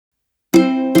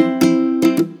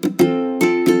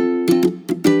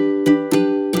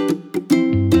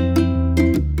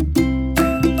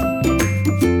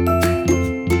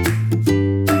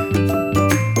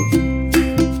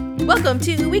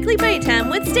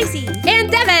Stacy.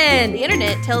 And Devin. The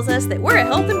internet tells us that we're a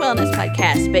health and wellness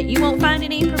podcast, but you won't find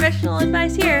any professional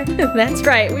advice here. That's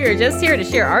right. We are just here to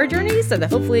share our journeys so that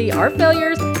hopefully our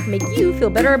failures make you feel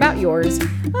better about yours.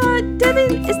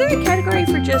 Devin, is there a category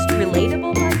for just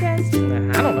relatable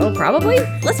podcast? I don't know, probably.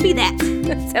 Let's be that.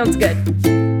 Sounds good.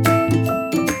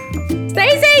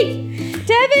 Stacy!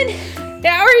 Devin,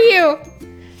 How are you?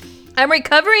 I'm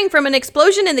recovering from an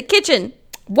explosion in the kitchen.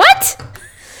 What?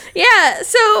 Yeah,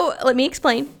 so let me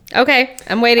explain. Okay,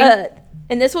 I'm waiting.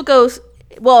 And this will go, this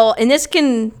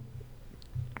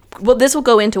will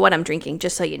go into what I'm drinking,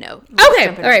 just so you know. Okay,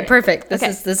 all right, perfect. This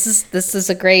Okay. is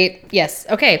a great, yes.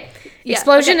 Okay. Yeah,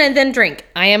 Explosion okay. and then drink.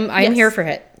 I am Yes. here for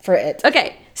it.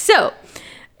 Okay, so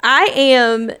I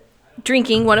am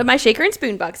drinking one of my shaker and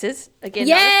spoon boxes. Again,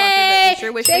 not a sponsor, but Yay! I'm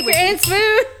sure wish they Shaker would and be.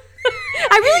 spoon.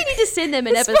 I really need to send them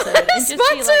an episode and just be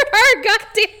Sponsor like, our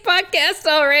goddamn podcast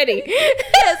already.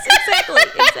 yes,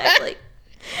 exactly.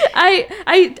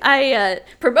 I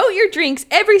promote your drinks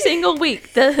every single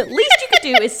week. The least you could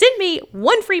do is send me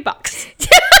one free box.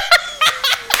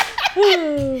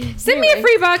 Send me a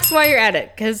free box while you're at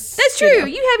it, because That's true.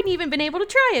 You haven't even been able to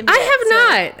try them.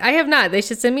 I have not. They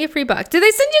should send me a free box. Do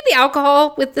they send you the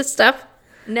alcohol with this stuff?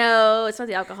 No, it's not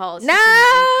the alcohol. It's No!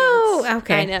 just the ingredients.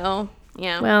 Okay. I know.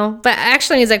 Yeah. Well, but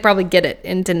Ashley needs like probably get it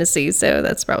in Tennessee, so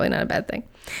that's probably not a bad thing.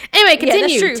 Anyway,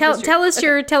 continue. that's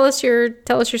true. Tell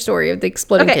us your story of the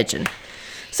exploding Okay. kitchen.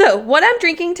 So what I'm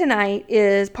drinking tonight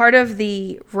is part of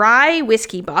the rye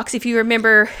whiskey box. If you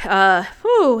remember,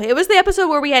 it was the episode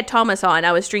where we had Thomas on.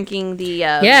 I was drinking the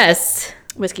Yes.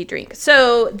 whiskey drink.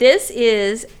 So this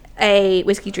is a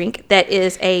whiskey drink that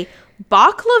is a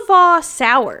baklava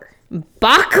sour.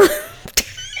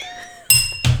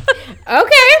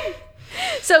 Okay.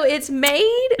 So it's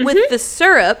made with the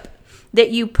syrup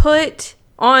that you put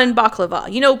on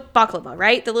baklava. You know baklava,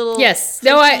 right? The little Yes.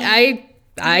 No, I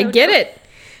get it.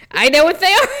 I know what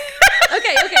they are.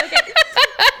 Okay.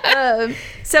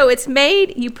 So it's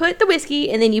made, you put the whiskey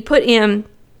and then you put in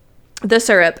the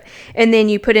syrup and then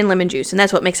you put in lemon juice, and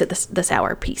that's what makes it the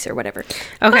sour piece or whatever.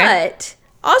 Okay. But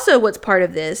also what's part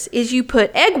of this is you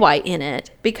put egg white in it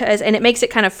and it makes it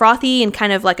kind of frothy and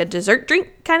kind of like a dessert drink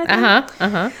kind of thing.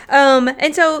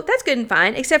 And so that's good and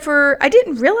fine, except for I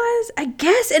didn't realize, I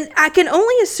guess, and I can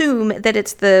only assume that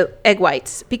it's the egg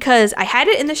whites because I had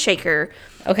it in the shaker.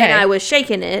 Okay. And I was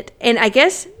shaking it, and I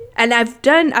guess, and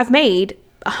I've made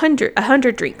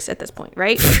 100 drinks at this point,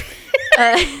 right?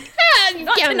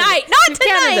 Not tonight.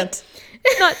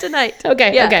 Not tonight.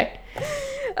 Okay. Yeah. Okay.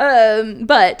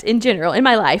 But in general, in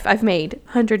my life, I've made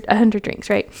 100 drinks,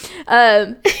 right?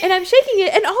 And I'm shaking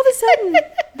it, and all of a sudden,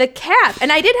 the cap,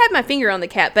 and I did have my finger on the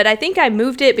cap, but I think I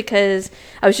moved it because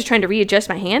I was just trying to readjust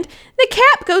my hand. The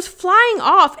cap goes flying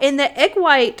off, and the egg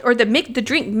white or the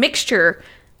drink mixture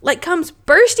like comes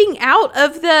bursting out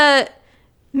of the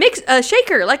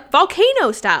shaker, like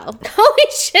volcano style.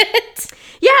 Holy shit.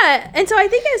 Yeah, and so I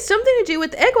think it has something to do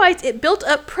with the egg whites. It built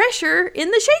up pressure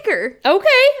in the shaker.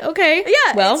 Okay.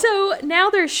 Yeah, Well, and so now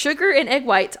there's sugar and egg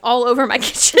whites all over my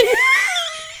kitchen.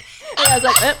 And I was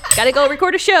like, gotta go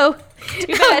record a show. Too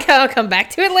bad. I'll come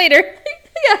back to it later.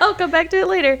 Yeah, I'll come back to it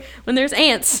later when there's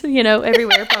ants,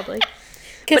 everywhere probably.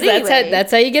 Because But anyway.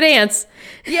 that's how you get ants.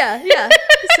 Yeah.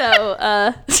 So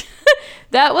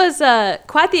that was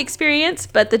quite the experience,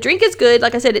 but the drink is good.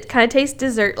 Like I said, it kind of tastes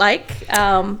dessert-like.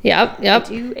 Yep. I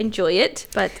do enjoy it,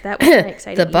 but that was an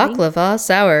exciting The evening. baklava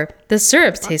sour. The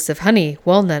syrup tastes of honey,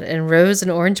 walnut, and rose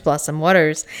and orange blossom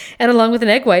waters, and along with an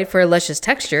egg white for a luscious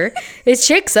texture, it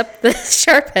shakes up the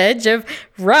sharp edge of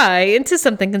rye into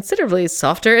something considerably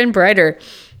softer and brighter.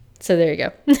 So there you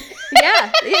go.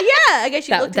 Yeah. I guess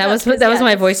you looked it that up was 'cause,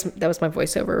 my yeah, voice. That was my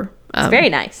voiceover. It's very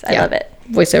nice. I love it.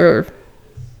 Voiceover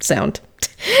sound.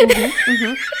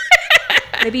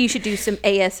 Maybe you should do some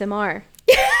ASMR.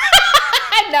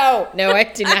 No, I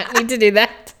do not need to do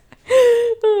that.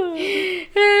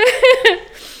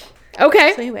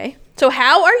 Okay. So anyway, so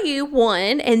how are you?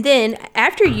 One, and then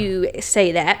after you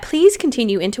say that, please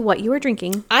continue into what you are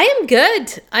drinking. I am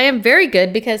good. I am very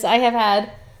good because I have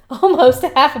had almost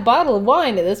half a bottle of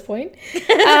wine at this point.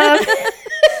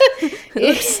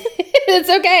 It's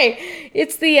okay.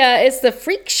 It's the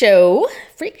Freak Show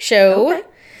Okay.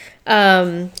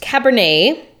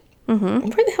 Cabernet. Where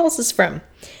the hell is this from?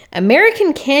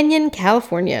 American Canyon,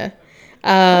 California.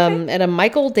 At a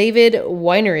Michael David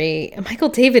winery. Michael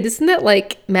David, isn't that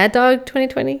like Mad Dog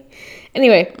 2020?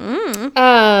 Anyway,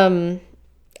 I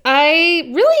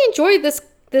really enjoyed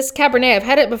this Cabernet. I've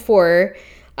had it before.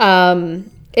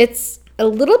 It's a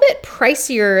little bit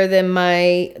pricier than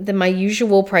my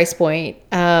usual price point.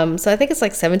 So I think it's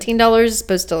like $17 as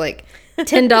opposed to like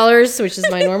 $10, which is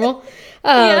my normal.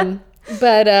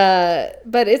 But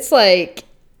it's like,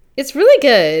 it's really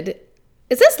good.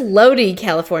 It says Lodi,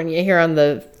 California here on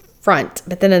the front,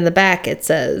 but then in the back it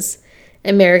says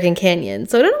American Canyon.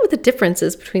 So I don't know what the difference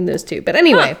is between those two. But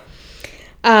anyway,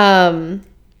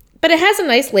 but it has a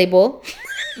nice label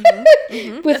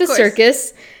with a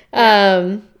circus.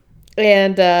 And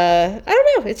I don't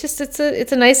know. It's just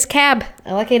it's a nice cab.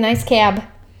 I like a nice cab.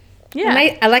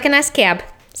 Yeah. I like a nice cab.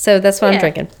 So that's what I'm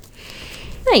drinking.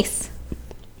 Nice.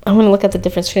 I want to look at the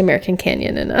difference between American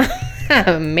Canyon and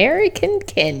American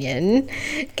Canyon,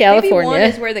 California. Maybe one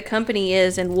is where the company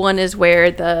is and one is where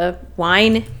the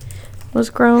wine was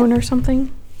grown or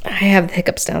something. I have the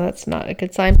hiccups now. That's not a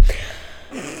good sign.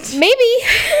 Maybe.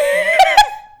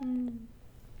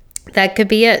 That could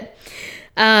be it.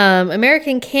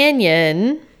 American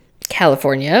Canyon,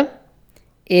 California,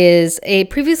 is a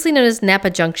previously known as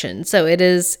Napa Junction. So it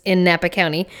is in Napa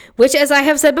County, which, as I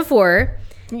have said before,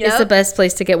 is the best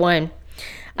place to get wine.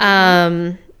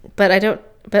 But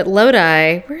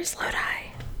Lodi, where's Lodi?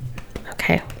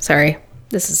 Okay, sorry.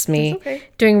 This is me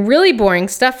doing really boring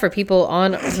stuff for people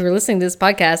who are listening to this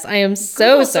podcast. I am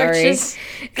so Google sorry.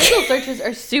 Google searches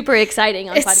are super exciting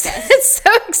on podcasts. It's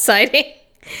so exciting.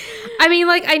 I mean,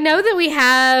 like, I know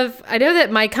that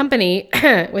my company,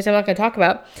 which I'm not going to talk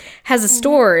about, has a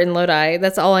store in Lodi.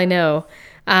 That's all I know.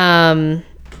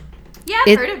 Yeah,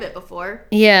 I've heard of it before.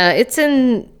 Yeah, it's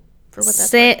in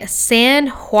San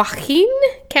Joaquin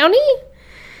County.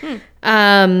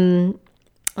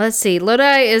 Let's see.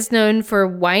 Lodi is known for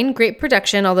wine grape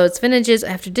production, although its vintages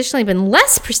have traditionally been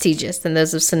less prestigious than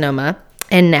those of Sonoma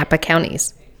and Napa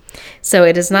counties. So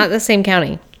it is not the same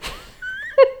county.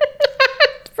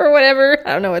 For whatever.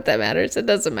 I don't know what that matters. It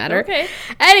doesn't matter. Okay.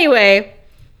 Anyway,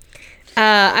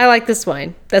 I like this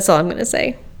wine. That's all I'm going to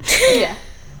say. Yeah.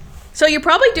 So you're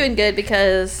probably doing good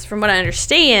because, from what I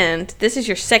understand, this is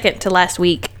your second to last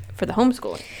week for the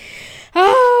homeschooling.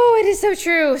 Oh, it is so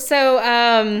true.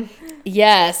 So,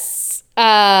 yes.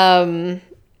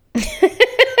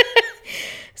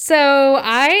 So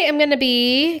I am going to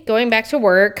be going back to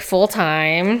work full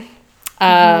time,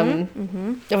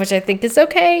 which I think is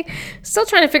okay. Still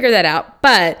trying to figure that out,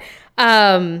 but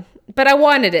I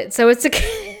wanted it, so it's a good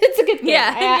thing.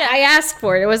 Yeah, I asked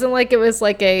for it. It wasn't like it was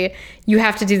like you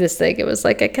have to do this thing. It was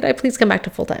like could I please come back to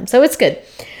full time? So it's good.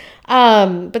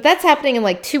 But that's happening in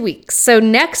like 2 weeks. So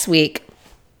next week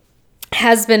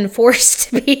has been forced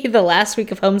to be the last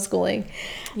week of homeschooling.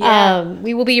 Yeah.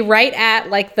 We will be right at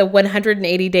like the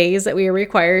 180 days that we are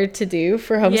required to do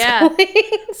for homeschooling.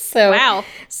 Yeah.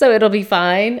 So it'll be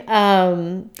fine.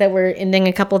 That we're ending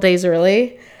a couple days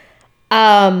early.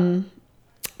 But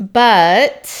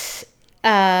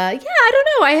I don't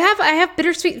know. I have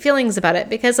bittersweet feelings about it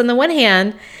because on the one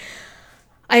hand,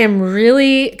 I am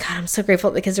I'm so grateful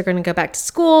that the kids are going to go back to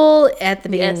school at the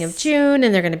beginning of June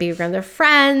and they're going to be around their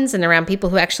friends and around people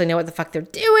who actually know what the fuck they're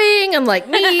doing, unlike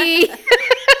me.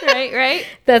 Right.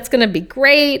 That's going to be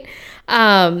great.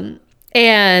 And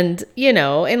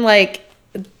like,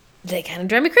 they kind of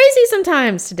drive me crazy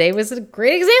sometimes. Today was a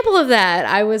great example of that.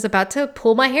 I was about to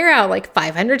pull my hair out like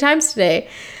 500 times today.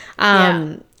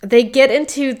 They get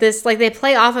into this, like they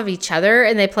play off of each other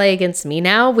and they play against me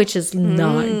now, which is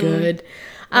not good.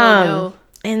 No.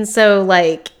 And so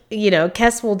like,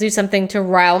 Kes will do something to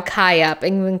rile Kai up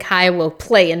and then Kai will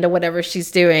play into whatever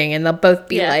she's doing and they'll both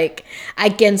be like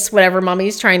against whatever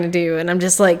mommy's trying to do. And I'm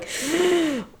just like,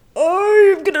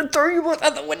 I'm going to throw you both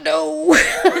out the window.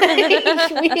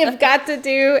 We have got to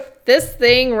do this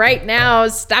thing right now.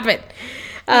 Stop it.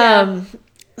 Yeah.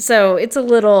 So it's a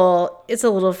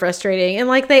little frustrating. And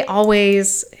like they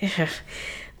always,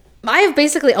 I have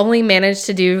basically only managed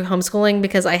to do homeschooling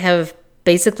because I have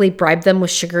basically bribed them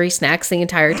with sugary snacks the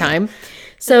entire time.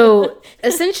 So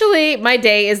essentially my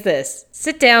day is this: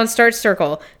 sit down, start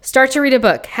circle, start to read a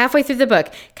book. Halfway through the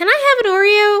book, can I have an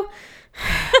Oreo?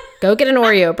 Go get an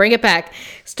Oreo, bring it back.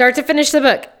 Start to finish the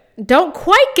book. Don't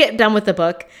quite get done with the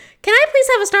book. Can I please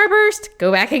have a Starburst?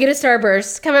 Go back and get a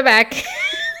Starburst. Coming back.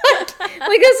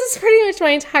 Like this is pretty much my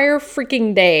entire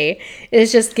freaking day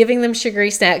is just giving them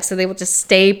sugary snacks so they will just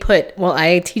stay put while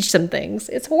I teach them things.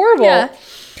 It's horrible. Yeah.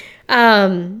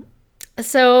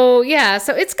 So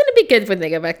it's going to be good when they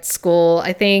go back to school,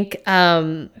 I think. But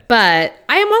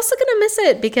I am also going to miss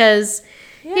it because,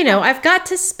 I've got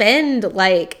to spend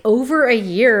like over a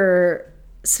year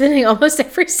spending almost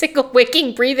every single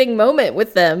waking, breathing moment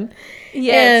with them.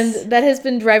 Yes. And that has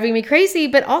been driving me crazy,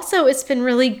 but also it's been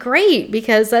really great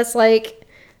because that's like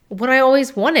what I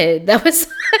always wanted. That was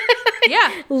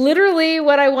literally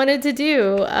what I wanted to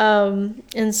do.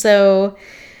 And so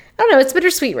don't know. It's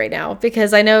bittersweet right now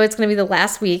because I know it's going to be the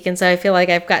last week. And so I feel like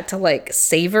I've got to like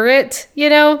savor it, you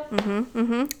know?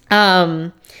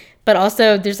 But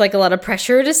also there's like a lot of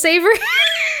pressure to savor it.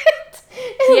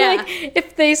 And like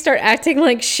if they start acting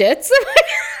like shits,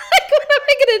 like what am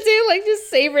I going to do? Like just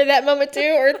savor that moment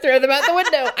too or throw them out the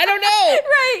window? I don't know.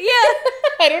 Right,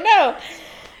 yeah. I don't know.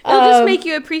 It'll just make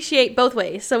you appreciate both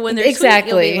ways. So when they're sweet,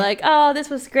 you'll be like, oh, this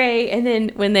was great. And then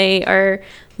when they are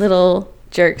little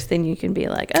jerks, then you can be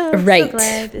like, oh, I'm so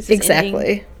glad this is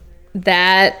ending.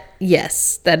 That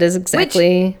is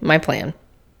exactly my plan.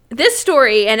 This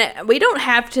story, and we don't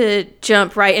have to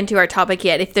jump right into our topic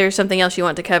yet if there's something else you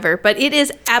want to cover, but it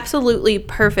is absolutely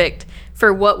perfect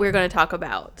for what we're going to talk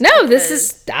about. No,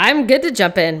 I'm good to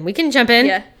jump in. We can jump in.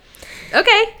 Yeah.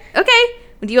 Okay.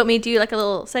 Do you want me to do like a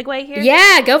little segue here?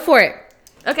 Yeah, go for it.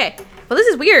 Okay. Well, this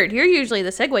is weird. You're usually the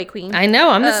segue queen. I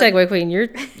know. I'm the segue queen.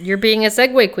 You're being a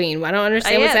segue queen. I don't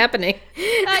understand what's happening.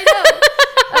 I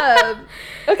know.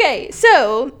 Okay.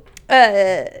 So,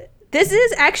 this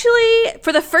is actually,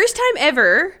 for the first time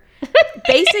ever,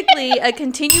 basically a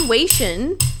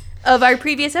continuation of our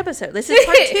previous episode. This is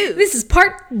part 2. This is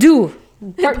part 2.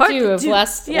 Part 2 of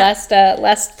last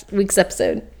week's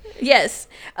episode. Yes.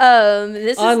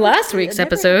 This on is last week's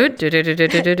episode.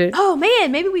 Oh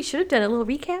man, maybe we should have done a little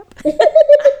recap.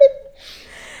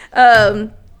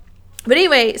 But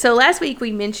anyway, so last week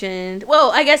we mentioned.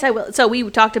 Well, I guess I will. So we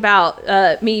talked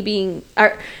about me being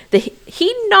the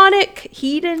hedonic.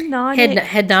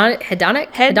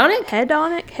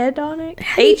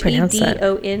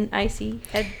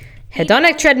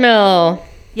 Hedonic treadmill.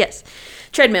 Yes.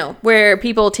 Treadmill, where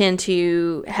people tend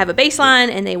to have a baseline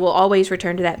and they will always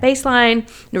return to that baseline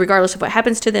regardless of what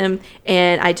happens to them.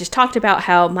 And I just talked about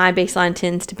how my baseline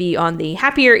tends to be on the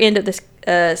happier end of the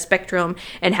spectrum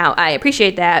and how I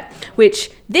appreciate that,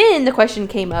 which then the question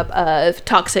came up of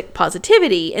toxic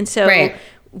positivity. And so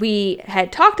we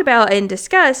had talked about and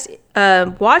discussed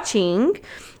watching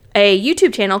a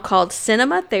YouTube channel called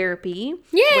Cinema Therapy.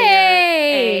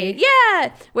 Yay!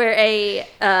 Where a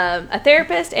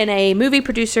therapist and a movie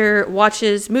producer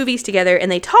watches movies together,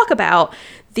 and they talk about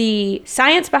the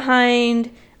science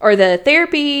behind, or the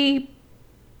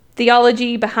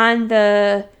theology behind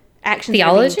the actions that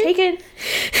are being taken,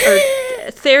 or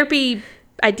therapy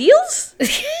ideals.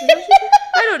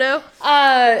 I don't know.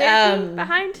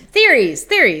 Behind theories.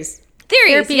 Therapy,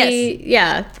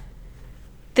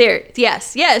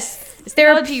 yes. Yes.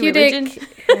 Therapeutic religion.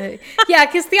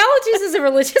 Because theologies is a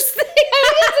religious thing.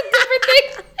 It's a different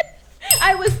thing.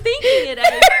 I was thinking it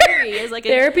as theory, as like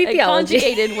therapy a theology.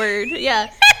 conjugated word. Yeah.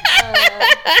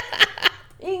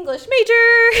 English major.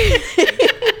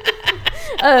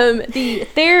 The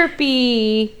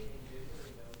therapy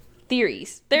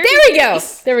theories. There we go.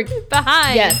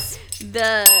 Behind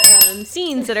the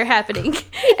scenes that are happening.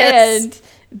 Yes. And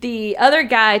the other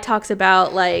guy talks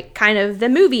about like kind of the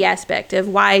movie aspect of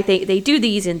why they do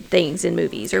these things in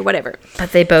movies or whatever.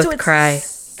 But they both cry.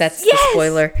 That's the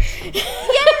spoiler.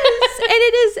 Yes, and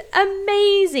it is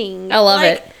amazing. I love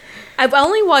it. I've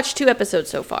only watched 2 episodes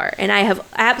so far, and I have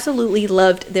absolutely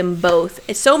loved them both.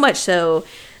 It's so much so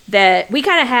that we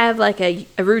kind of have like a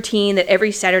routine that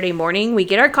every Saturday morning we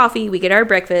get our coffee, we get our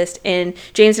breakfast, and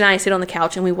James and I sit on the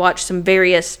couch and we watch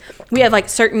we have like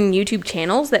certain YouTube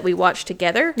channels that we watch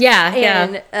together.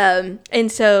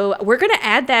 And so we're going to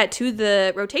add that to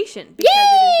the rotation because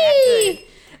it is that good.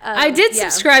 I did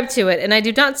subscribe to it, and I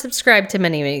do not subscribe to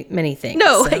many things.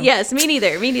 No, so. Yes, me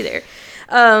neither.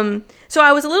 So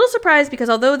I was a little surprised because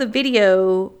although the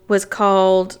video was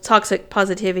called Toxic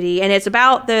Positivity, and it's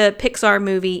about the Pixar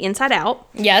movie Inside Out.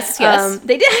 Yes.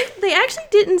 They actually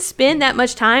didn't spend that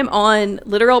much time on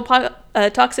literal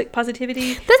toxic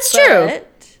positivity. That's true.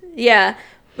 Yeah,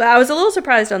 but I was a little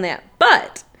surprised on that.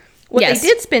 But what they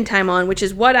did spend time on, which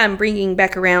is what I'm bringing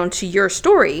back around to your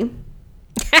story,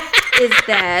 is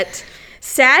that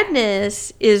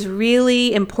sadness is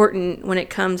really important when it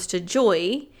comes to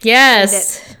joy. Yes.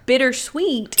 And that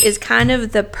bittersweet is kind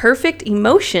of the perfect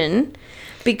emotion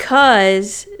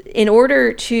because in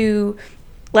order to,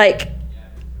 like,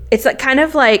 it's like kind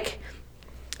of like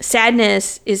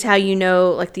sadness is how you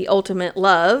know, like, the ultimate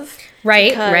love.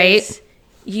 Right.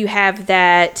 You have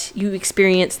that, you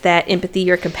experience that empathy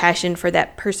or compassion for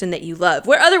that person that you love.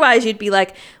 Where otherwise you'd be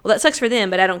like, well, that sucks for them,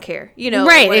 but I don't care. You know?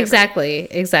 Right, exactly.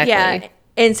 Yeah.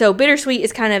 And so bittersweet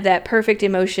is kind of that perfect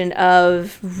emotion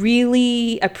of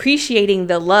really appreciating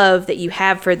the love that you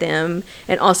have for them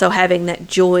and also having that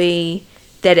joy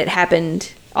that it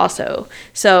happened also.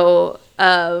 So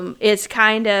it's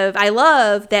kind of, I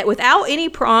love that without any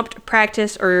prompt,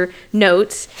 practice, or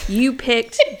notes, you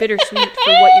picked bittersweet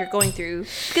for what you're going through.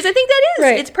 Because I think that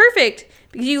is, it's perfect.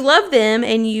 you love them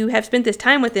and you have spent this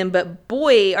time with them, but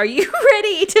boy, are you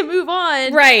ready to move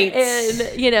on. Right.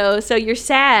 And, so you're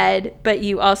sad, but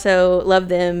you also love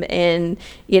them and,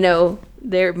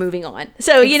 they're moving on.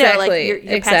 So, Exactly.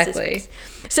 you're past this phase.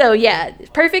 So, yeah,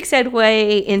 perfect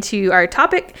segue into our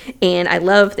topic. And I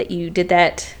love that you did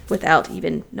that without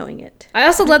even knowing it. I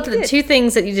also love that the two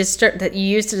things that you used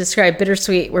to describe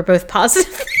bittersweet were both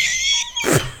positive.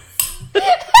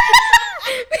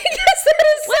 Because that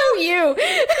is so you.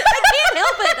 I can't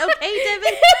help it, okay,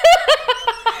 Devin?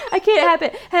 I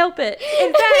can't help it.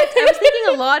 In fact, I was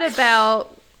thinking a lot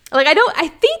about, I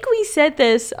think we said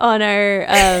this on our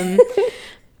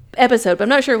episode, but I'm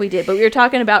not sure we did, but we were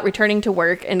talking about returning to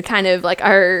work and kind of like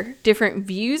our different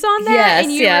views on that. Yes,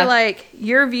 and you were like,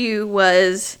 your view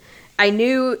was, I always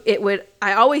knew it would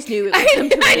come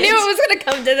to an I knew end. it was going to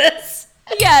come to this.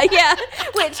 Yeah.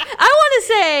 Which I want to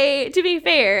say, to be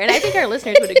fair, and I think our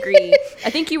listeners would agree, I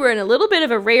think you were in a little bit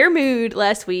of a rare mood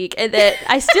last week, and that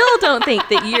I still don't think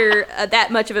that you're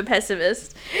that much of a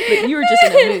pessimist, but you were just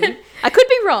in a mood. I could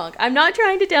be wrong. I'm not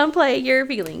trying to downplay your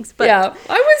feelings, but Yeah,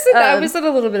 I was in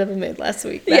a little bit of a mood last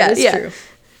week. That is true.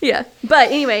 Yeah.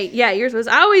 But anyway, yours was,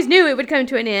 I always knew it would come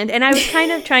to an end, and I was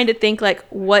kind of trying to think like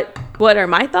what are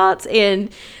my thoughts,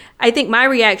 and I think my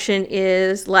reaction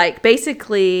is like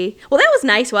basically, well, that was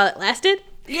nice while it lasted.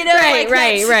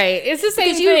 Right. It's the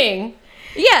same thing.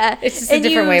 Yeah. It's just a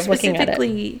different way of looking at it.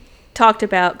 Specifically talked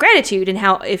about gratitude and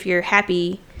how if you're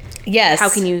happy, Yes. how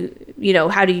can you,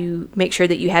 how do you make sure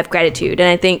that you have gratitude? And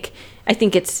I think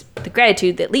it's the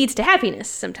gratitude that leads to happiness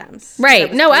sometimes. Right.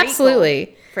 So No, grateful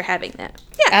absolutely. for having that.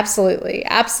 Yeah. Absolutely.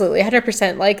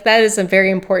 100%. Like that is a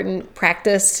very important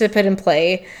practice to put in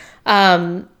play.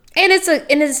 And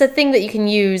it's a thing that you can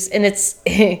use, and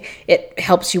it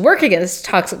helps you work against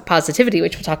toxic positivity,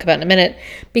 which we'll talk about in a minute,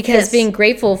 because being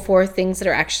grateful for things that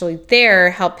are actually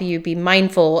there help you be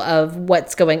mindful of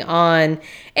what's going on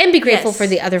and be grateful for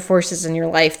the other forces in your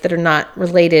life that are not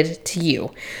related to you.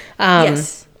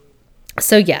 Yes.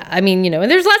 So yeah, I mean,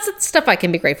 and there's lots of stuff I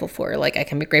can be grateful for. Like I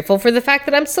can be grateful for the fact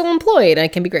that I'm still employed. I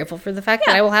can be grateful for the fact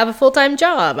that I will have a full-time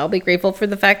job. I'll be grateful for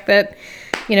the fact that,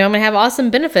 I'm going to have awesome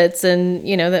benefits and,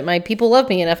 that my people love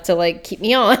me enough to like keep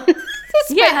me on. Despite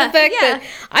the fact that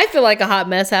I feel like a hot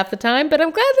mess half the time, but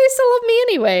I'm glad they still love me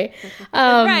anyway.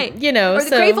 Right. Or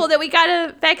grateful that we got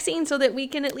a vaccine so that we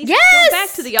can at least go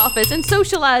back to the office and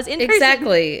socialize in person.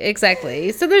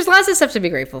 Exactly. So there's lots of stuff to be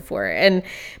grateful for. And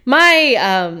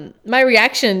my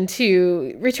reaction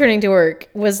to returning to work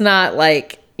was not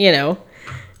like, was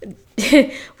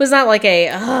not like a,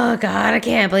 oh God, I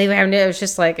can't believe I haven't. It was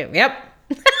just like, yep.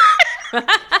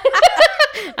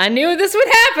 I knew this would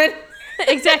happen.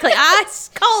 Exactly. I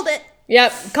called it.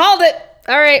 Yep. Called it.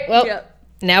 All right. Well,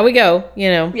 now we go,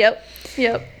 Yep.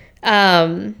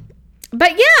 But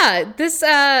yeah, this,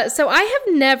 so I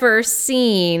have never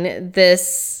seen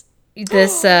this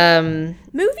movie?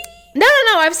 No.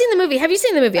 I've seen the movie. Have you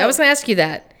seen the movie? I was going to ask you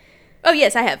that. Oh,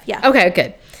 yes, I have. Yeah. Okay,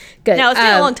 good. Now, it's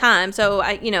been a long time, so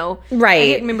I, right. I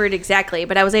didn't remember it exactly,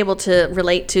 but I was able to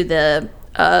relate to the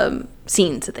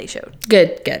scenes that they showed.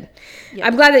 Good. Yeah.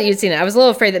 I'm glad that you'd seen it. I was a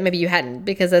little afraid that maybe you hadn't,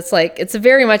 because it's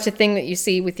very much a thing that you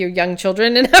see with your young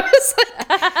children. And I was like,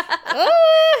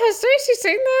 oh, has Tracy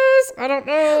seen this? I don't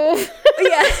know.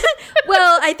 Yeah.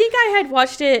 Well, I think I had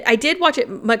watched it. I did watch it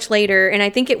much later, and I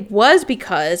think it was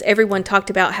because everyone talked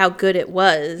about how good it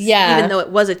was. Yeah. Even though it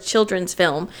was a children's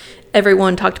film,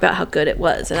 everyone talked about how good it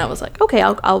was, and I was like, okay,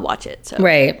 I'll watch it. So.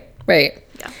 Right. Yeah.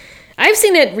 I've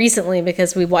seen it recently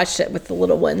because we watched it with the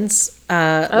little ones,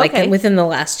 like within the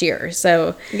last year.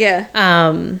 So yeah.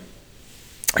 And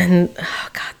oh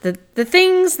God, the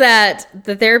things that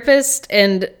the therapist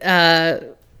and I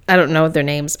don't know their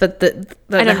names, but the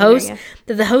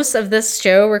hosts of this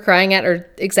show were crying at are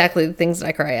exactly the things that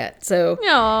I cry at. So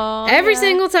every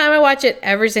single time I watch it,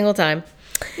 every single time.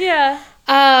 Yeah.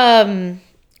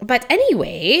 But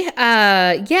anyway,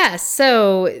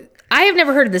 so I have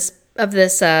never heard of this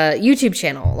YouTube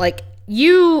channel. Like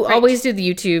you always do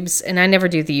the YouTubes and I never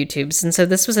do the YouTubes. And so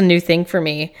this was a new thing for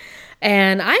me.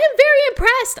 And I am very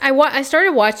impressed. I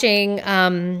started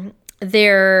watching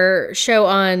their show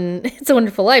on It's a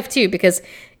Wonderful Life too, because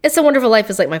It's a Wonderful Life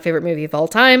is like my favorite movie of all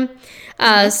time.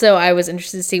 So I was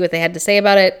interested to see what they had to say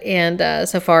about it. And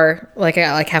so far, like I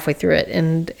got like halfway through it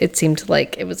and it seemed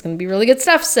like it was going to be really good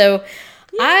stuff. So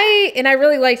I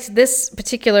really liked this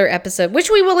particular episode, which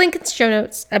we will link in the show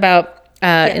notes about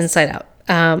Inside Out.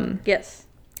 Yes.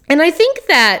 And I think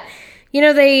that,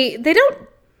 they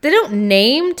don't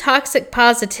name toxic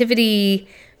positivity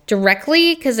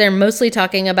directly because they're mostly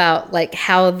talking about like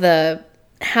how the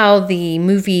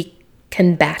movie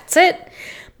combats it.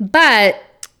 But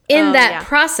in that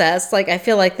process, like, I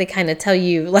feel like they kind of tell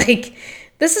you, like,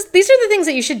 these are the things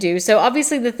that you should do. So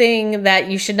obviously the thing that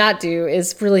you should not do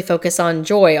is really focus on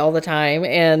joy all the time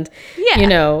and, you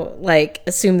know, like,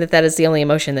 assume that that is the only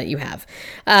emotion that you have.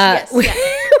 Yes,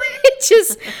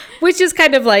 which is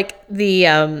kind of like the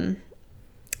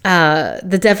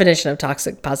definition of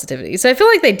toxic positivity. So I feel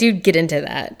like they do get into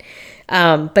that.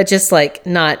 But just like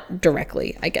not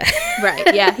directly, I guess.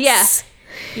 Right. Yeah. Yeah.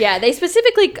 Yeah. They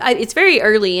specifically, it's very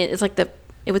early. It's like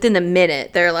within the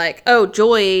minute, they're like, oh,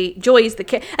 joy is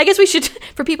the, I guess we should,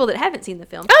 for people that haven't seen the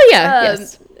film. Oh yeah.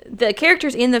 Yes. The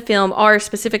characters in the film are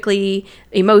specifically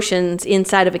emotions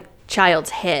inside of a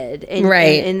child's head. And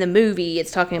in the movie,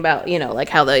 it's talking about, you know, like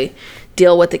how they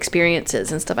deal with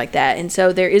experiences and stuff like that. And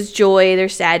so there is joy,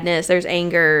 there's sadness, there's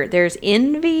anger, there's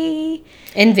envy,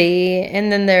 and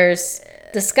then there's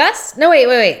disgust. No,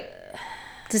 wait.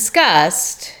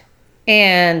 Disgust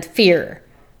and fear.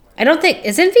 I don't think,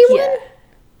 is envy one?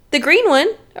 The green one,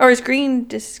 or is green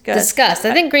disgust? Disgust.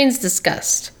 I think green's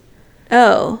disgust.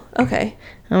 Oh, okay.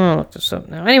 I'm gonna look this up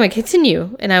now. Anyway,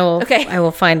 continue, and I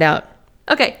will find out.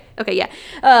 Okay, yeah.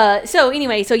 So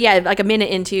anyway, like a minute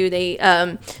into,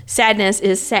 sadness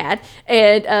is sad,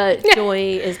 and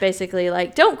joy is basically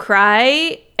like, don't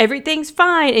cry, everything's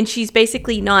fine, and she's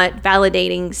basically not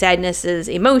validating sadness's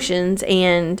emotions,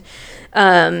 and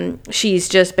she's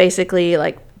just basically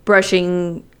like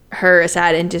brushing her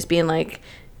aside and just being like,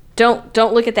 don't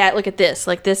look at that, look at this,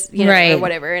 like this, you know, or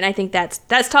whatever. And I think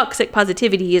that's toxic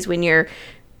positivity, is when you're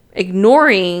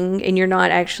ignoring and you're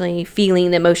not actually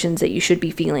feeling the emotions that you should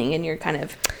be feeling, and you're kind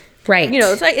of you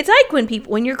know, it's like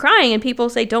when you're crying and people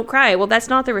say don't cry. Well, that's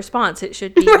not the response. It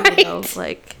should be you know,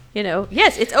 like, you know,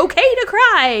 yes, it's okay to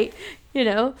cry, you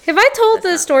know. Have I told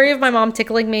the story of my mom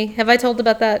tickling me? Have I told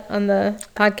about that on the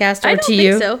podcast, or I don't to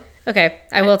you? think so. Okay,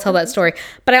 I will tell that story,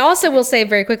 but I also will say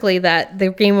very quickly that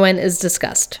the green one is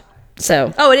disgust.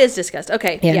 So it is disgust.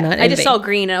 Okay, yeah. I just saw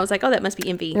green and I was like, oh, that must be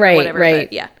envy, right? Whatever, right.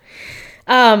 But, yeah.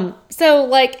 So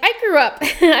like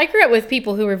I grew up with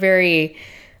people who were very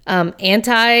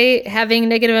anti having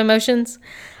negative emotions.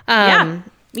 Me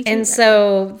too, and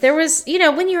so there was, you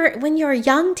know, when you're a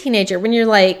young teenager, when you're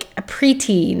like a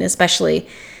preteen especially,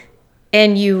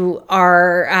 and you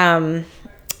are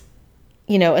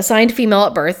you know, assigned female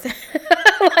at birth,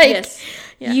 like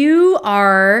you've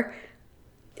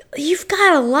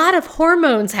got a lot of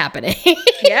hormones happening.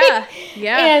 Yeah.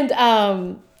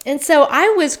 And so I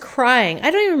was crying. I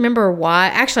don't even remember why.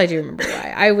 Actually, I do remember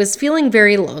why. I was feeling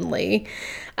very lonely.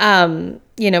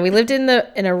 You know, we lived in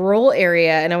a rural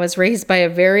area, and I was raised by a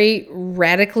very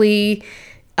radically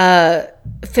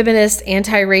feminist,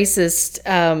 anti-racist,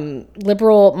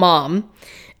 liberal mom.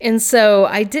 And so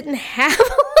I didn't have a lot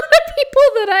of people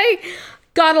that I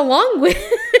got along with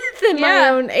in my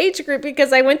own age group,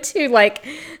 because I went to like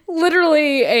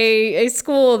literally a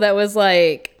school that was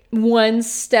like one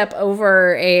step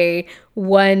over a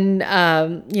one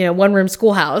room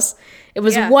schoolhouse. It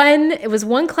was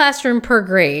one classroom per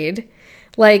grade.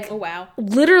 Like, oh, wow.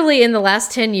 Literally in the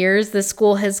last 10 years, the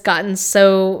school has gotten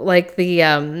so like the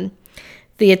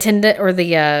attendant or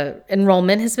the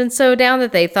enrollment has been so down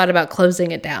that they thought about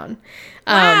closing it down.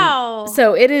 Wow.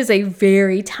 So it is a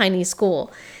very tiny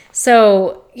school.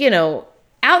 So, you know,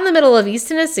 out in the middle of East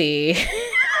Tennessee,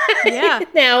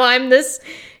 now I'm this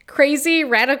crazy,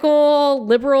 radical,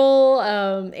 liberal,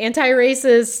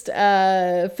 anti-racist,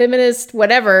 feminist,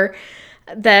 whatever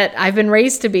that I've been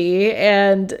raised to be.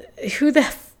 And who the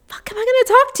fuck am I going to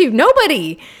talk to?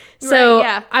 Nobody. So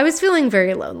I was feeling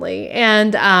very lonely.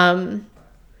 And so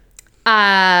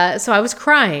I was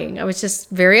crying. I was just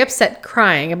very upset,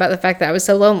 crying about the fact that I was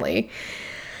so lonely.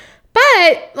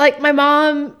 But like my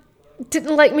mom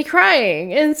didn't like me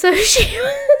crying. And so she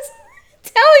was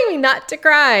telling me not to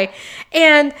cry.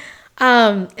 And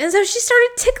so she started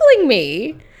tickling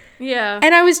me. Yeah.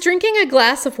 And I was drinking a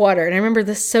glass of water, and I remember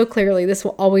this so clearly. This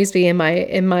will always be in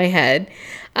my head.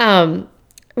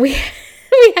 We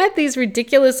had these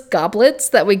ridiculous goblets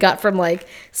that we got from like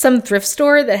some thrift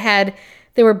store they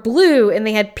were blue and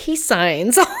they had peace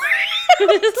signs all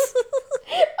around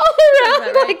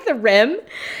like the rim.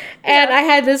 And I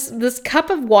had this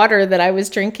cup of water that I was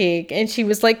drinking, and she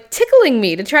was like tickling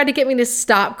me to try to get me to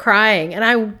stop crying. And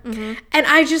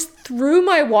I just threw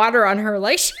my water on her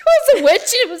like she was a witch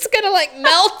and it was gonna like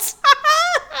melt.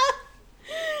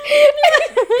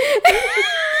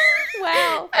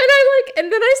 Wow.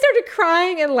 And then I started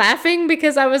crying and laughing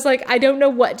because I was like, I don't know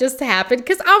what just happened.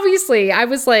 Because obviously I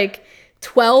was like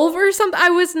 12 or something. I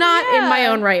was not in my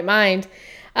own right mind.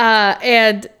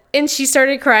 And she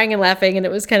started crying and laughing, and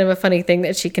it was kind of a funny thing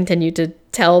that she continued to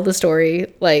tell the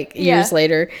story like years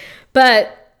later.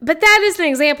 But but that is an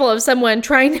example of someone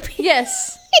trying to be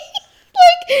Yes.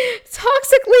 like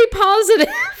toxically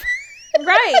positive.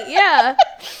 Right. Yeah.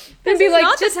 And be is like,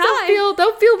 not the just time.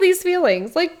 don't feel these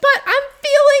feelings. Like, but I'm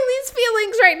feeling these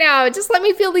feelings right now. Just let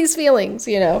me feel these feelings,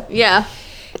 you know? Yeah.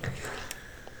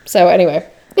 So anyway.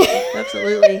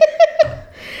 Absolutely.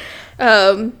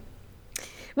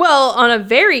 Well, on a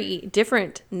very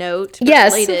different note, but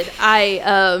Yes. related,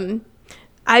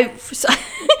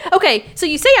 okay, so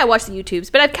you say I watch the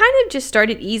YouTubes, but I've kind of just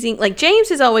started easing. Like, James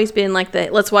has always been like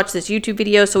let's watch this YouTube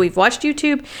video, so we've watched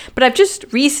YouTube, but I've just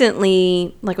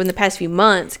recently, like in the past few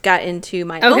months, got into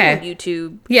my own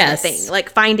YouTube thing,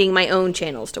 like finding my own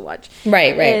channels to watch.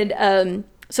 Right. And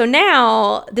so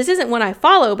now this isn't one I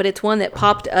follow, but it's one that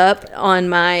popped up on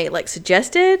my like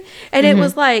suggested, and it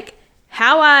was like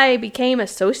how I became a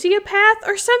sociopath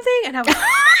or something, and I was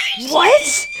like,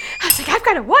 what? I was like, I've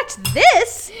got to watch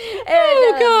this.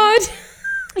 And, God.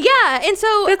 Yeah, and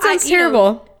so That sounds you know,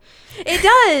 terrible. it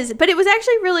does, but it was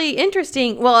actually really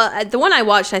interesting. Well, the one I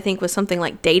watched, I think, was something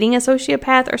like dating a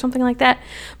sociopath or something like that.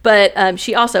 But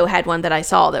she also had one that I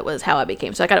saw that was how I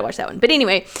became. So I got to watch that one. But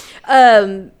anyway,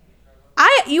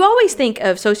 you always think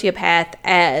of sociopath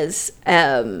as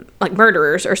like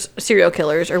murderers or serial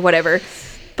killers or whatever.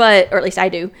 But, or at least I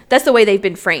do. That's the way they've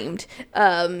been framed.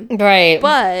 Right.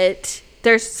 But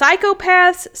there's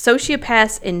psychopaths,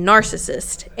 sociopaths, and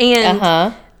narcissists.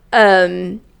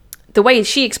 And the way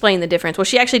she explained the difference, well,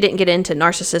 she actually didn't get into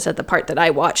narcissists at the part that I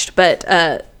watched, but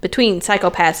between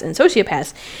psychopaths and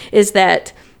sociopaths is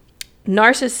that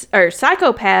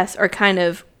psychopaths are kind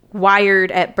of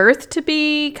wired at birth to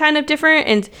be kind of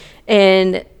different,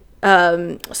 and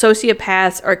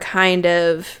sociopaths are kind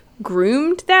of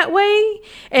groomed that way.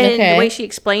 And the way she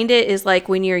explained it is like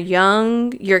when you're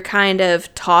young, you're kind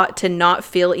of taught to not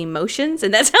feel emotions,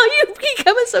 and that's how you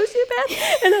become a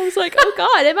sociopath. And I was like, oh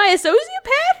God, am I a sociopath?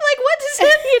 Like, what does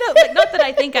that, like, not that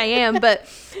I think I am, but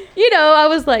I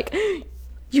was like,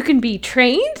 you can be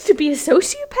trained to be a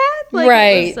sociopath? Like,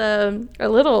 right. It was a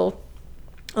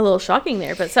little shocking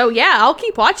there, but so yeah, I'll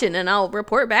keep watching and I'll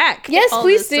report back. Yes,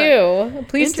 please do.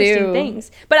 Please do. Things.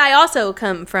 But I also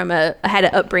come from I had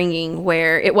an upbringing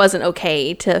where it wasn't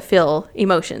okay to feel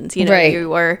emotions. Right. You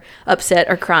were upset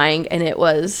or crying, and it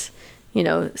was,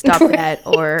 stop that,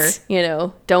 or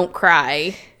don't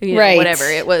cry. Right. Whatever.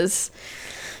 It's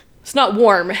not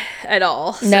warm at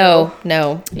all. No.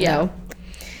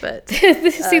 But See,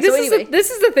 this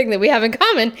is the thing that we have in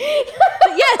common.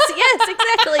 yes,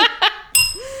 exactly.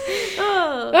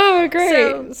 Oh,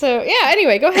 great. So yeah,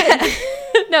 anyway, go ahead.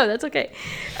 No, that's okay.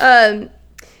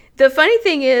 The funny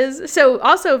thing is, so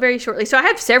also very shortly, so I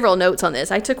have several notes on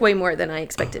this. I took way more than I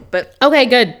expected, but okay,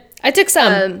 good. I took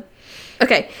some.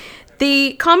 Okay.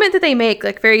 The comment that they make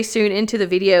like very soon into the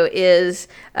video is,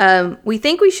 we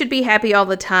think we should be happy all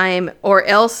the time or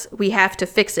else we have to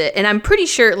fix it. And I'm pretty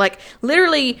sure, like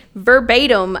literally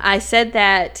verbatim, I said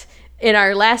that in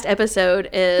our last episode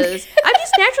is, I'm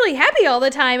just naturally happy all the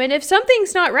time, and if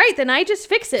something's not right, then I just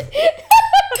fix it.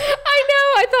 I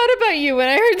know. I thought about you when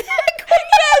I heard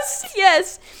that.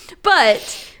 Yes.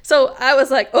 But so I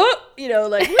was like, oh,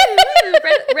 like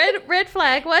red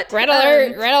flag. What? Red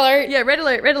alert. Yeah, red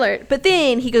alert. But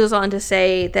then he goes on to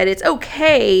say that it's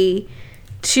okay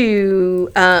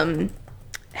to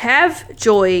have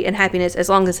joy and happiness as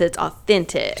long as it's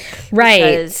authentic. Right.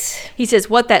 Because he says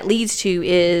what that leads to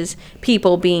is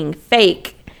people being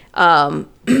fake.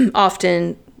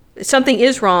 Often something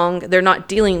is wrong, they're not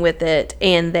dealing with it,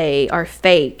 and they are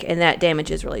fake, and that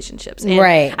damages relationships. And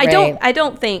I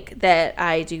don't think that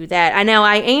I do that.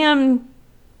 I am.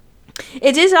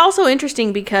 It is also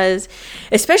interesting because,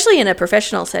 especially in a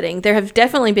professional setting, there have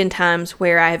definitely been times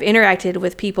where I have interacted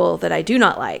with people that I do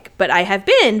not like, but I have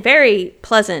been very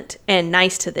pleasant and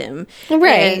nice to them.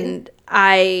 Right. And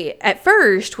I, at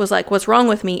first, was like, what's wrong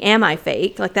with me? Am I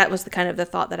fake? Like, that was the kind of the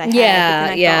thought that I had. Yeah,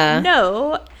 but then I thought,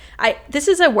 no, this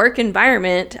is a work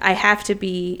environment. I have to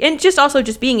be, and just also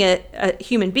just being a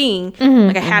human being,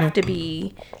 like, I have to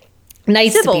be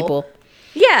nice civil. to people.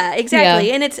 Yeah, exactly.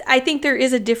 Yeah. And I think there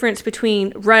is a difference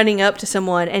between running up to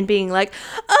someone and being like,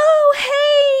 oh,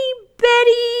 hey,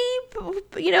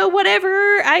 Betty,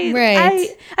 whatever.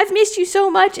 I've missed you so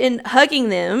much, and hugging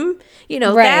them,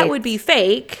 that would be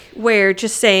fake, where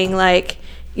just saying like,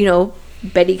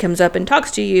 Betty comes up and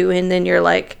talks to you, and then you're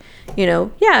like,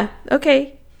 yeah,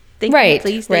 okay. Thank you,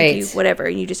 please, thank you, whatever,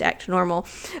 and you just act normal.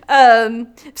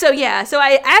 So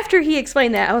after he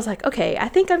explained that, I was like, okay, I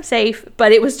think I'm safe.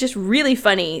 But it was just really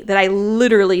funny that I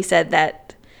literally said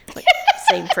that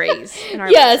same phrase in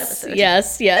our last episode.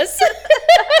 Yes.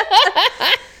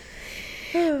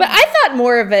 But I thought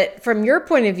more of it from your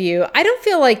point of view. I don't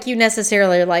feel like you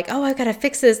necessarily are like, oh, I've got to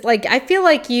fix this. Like, I feel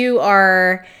like you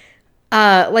are,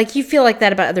 like you feel like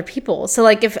that about other people. So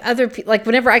like if like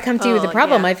whenever I come to you with a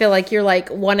problem, I feel like you're like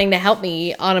wanting to help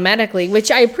me automatically,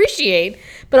 which I appreciate.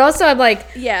 But also I'm like,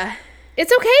 Yeah.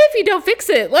 it's okay if you don't fix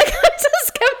it. Like, I'm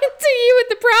just coming to you with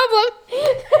the problem.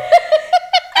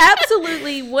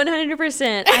 Absolutely,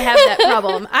 100%. I have that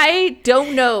problem. I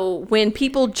don't know when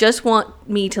people just want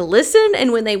me to listen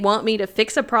and when they want me to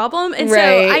fix a problem. And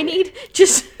so I need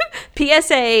just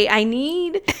PSA. I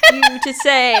need you to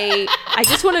say, I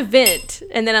just want to vent.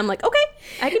 And then I'm like, okay,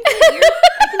 I can be in here.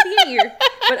 I can be in here.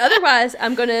 But otherwise,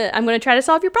 I'm gonna try to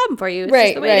solve your problem for you. It's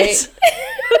just the way it is.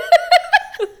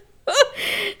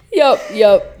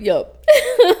 Yup.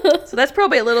 So that's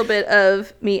probably a little bit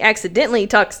of me accidentally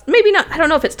maybe not, I don't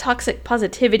know if it's toxic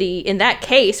positivity in that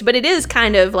case, but it is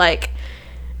kind of like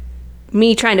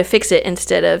me trying to fix it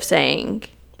instead of saying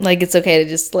like it's okay to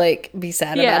just like be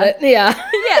sad about it. Yeah.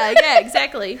 yeah,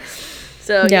 exactly.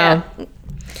 So yeah.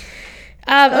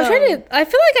 I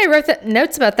feel like I wrote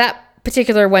notes about that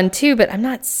particular one too, but I'm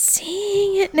not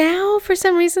seeing it now for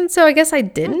some reason, so I guess I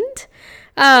didn't.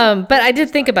 But I did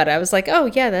think about it. I was like, oh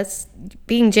yeah, that's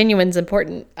being genuine is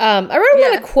important. I wrote a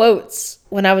lot of quotes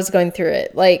when I was going through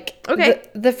it. Like,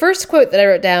 the first quote that I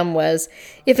wrote down was,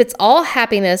 if it's all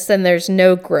happiness, then there's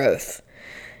no growth.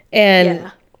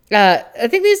 And, I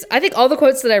think all the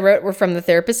quotes that I wrote were from the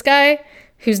therapist guy,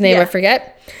 whose name I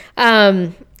forget.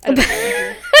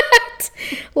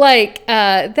 Like,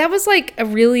 that was like a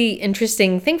really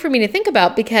interesting thing for me to think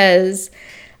about because,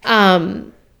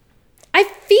 I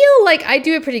feel like I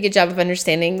do a pretty good job of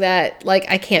understanding that, like,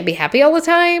 I can't be happy all the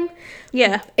time.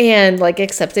 Yeah. And, like,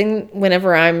 accepting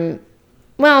whenever I'm,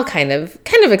 well, kind of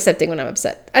accepting when I'm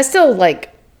upset. I still,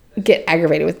 like, get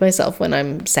aggravated with myself when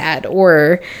I'm sad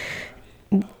or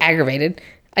aggravated.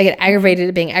 I get aggravated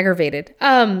at being aggravated.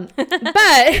 But,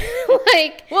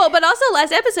 like... Well, but also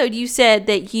last episode you said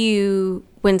that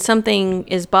when something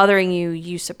is bothering you,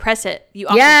 you suppress it. You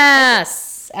often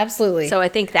suppress it. Absolutely. So I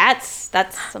think that's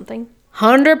something.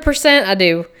 100% I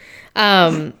do.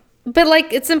 But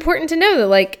like, it's important to know that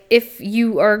like, if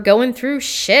you are going through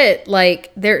shit,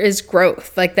 like there is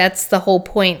growth. Like that's the whole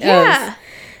point of,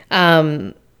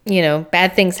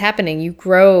 bad things happening. You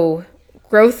grow,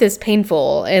 growth is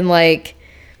painful and like,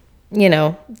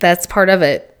 that's part of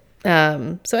it.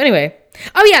 So anyway,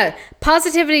 oh yeah.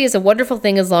 Positivity is a wonderful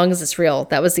thing as long as it's real.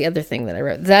 That was the other thing that I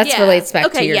wrote. That relates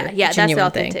back to your that's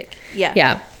authentic thing.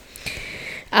 Yeah.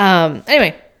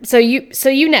 Anyway, so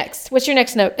you next. What's your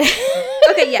next note?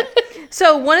 Okay, yeah.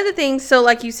 So one of the things,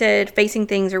 like you said, facing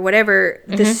things or whatever,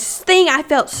 this thing I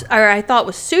thought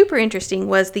was super interesting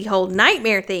was the whole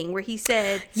nightmare thing where he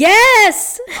said,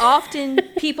 yes, often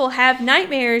people have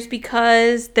nightmares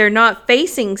because they're not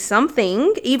facing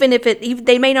something, even if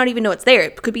they may not even know it's there.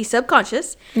 It could be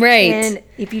subconscious. Right. And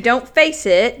if you don't face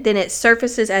it, then it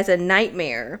surfaces as a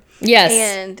nightmare. Yes.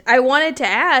 And I wanted to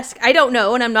ask, I don't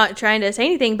know, and I'm not trying to say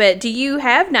anything, but do you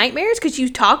have nightmares? Because you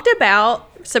talked about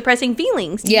suppressing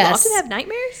feelings. Do you often have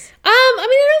nightmares? I mean,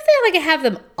 I don't feel like I have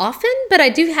them often, but I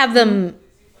do have them,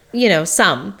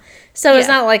 some. So it's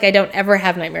not like I don't ever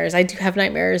have nightmares. I do have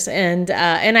nightmares, and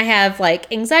I have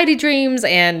like anxiety dreams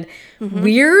and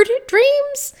weird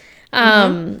dreams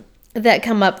that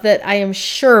come up that I am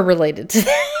sure related to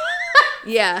that.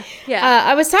 Yeah.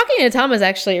 I was talking to Thomas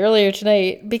actually earlier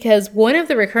tonight because one of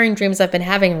the recurring dreams I've been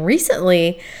having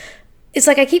recently is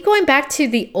like I keep going back to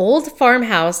the old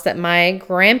farmhouse that my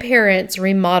grandparents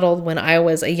remodeled when I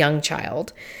was a young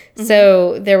child.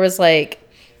 So there was like,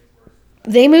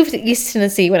 they moved to East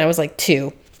Tennessee when I was like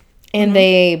 2. And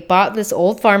they bought this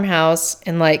old farmhouse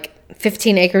and like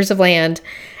 15 acres of land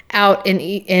out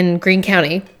in Greene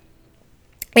County.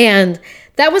 And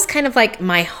that was kind of like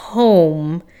my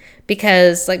home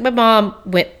because like my mom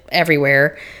went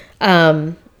everywhere.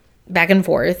 Back and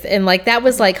forth. And like, that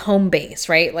was like home base,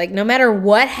 right? Like no matter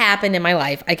what happened in my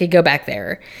life, I could go back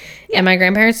there and my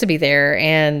grandparents would be there.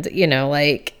 And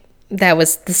like that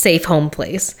was the safe home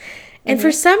place. And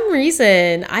for some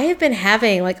reason I have been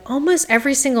having like almost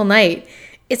every single night,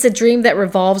 it's a dream that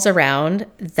revolves around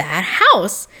that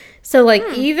house. So like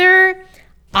either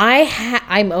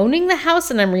I'm owning the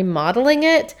house and I'm remodeling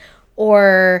it,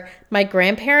 or my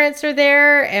grandparents are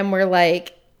there and we're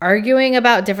like arguing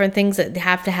about different things that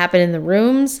have to happen in the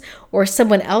rooms, or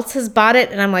someone else has bought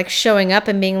it and I'm like showing up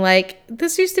and being like,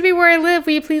 this used to be where I live.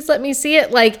 Will you please let me see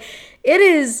it? Like it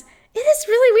is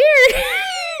really weird.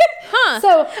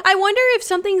 So I wonder if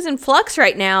something's in flux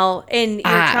right now and you're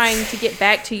trying to get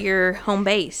back to your home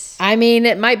base. I mean,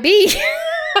 it might be.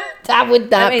 That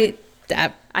would not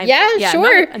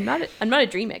Sure. I'm not a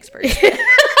dream expert.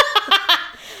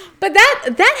 But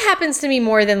that happens to me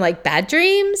more than like bad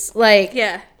dreams. Like,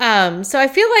 Yeah. So I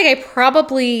feel like I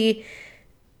probably,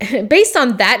 based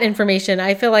on that information,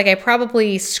 I feel like I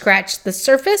probably scratched the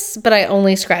surface, but I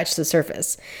only scratched the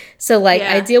surface. So like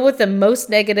Yeah. I deal with the most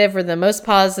negative or the most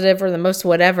positive or the most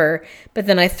whatever, but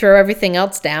then I throw everything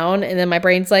else down, and then my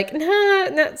brain's like,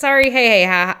 no, sorry, hey,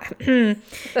 we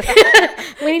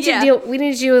need Yeah. to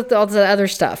deal with all the other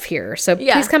stuff here. So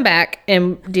Yeah. please come back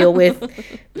and deal with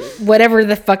whatever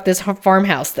the fuck this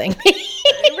farmhouse thing.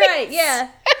 Right, yeah.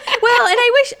 Well, and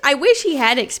I wish he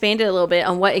had expanded a little bit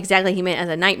on what exactly he meant as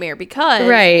a nightmare, because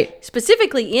Right.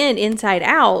 specifically in Inside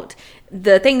Out,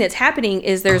 the thing that's happening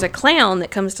is there's a clown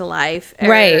that comes to life.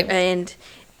 Right. And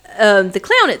the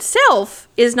clown itself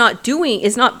is not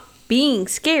being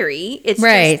scary. It's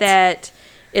Right. just that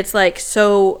it's like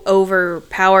so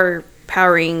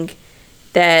overpowering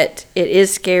that it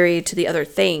is scary to the other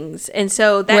things. And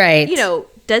so that, Right.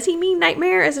 does he mean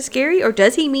nightmare as a scary, or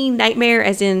does he mean nightmare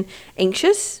as in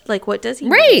anxious? Like, what does he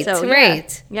mean? Right, So,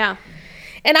 right. Yeah.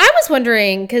 And I was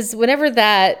wondering, because whenever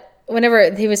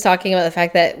he was talking about the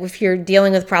fact that if you're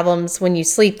dealing with problems when you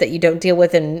sleep that you don't deal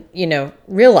with in,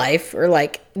 real life or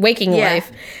like waking Yeah.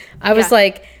 life, I was Yeah.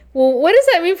 like, well, what does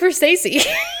that mean for Stacy?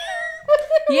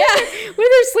 Yeah. With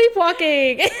her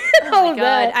sleepwalking and all of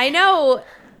God, that. I know.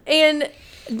 And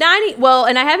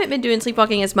and I haven't been doing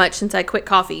sleepwalking as much since I quit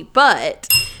coffee, but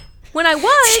when I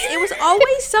was, it was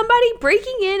always somebody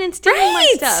breaking in and stealing my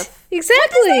Right. stuff.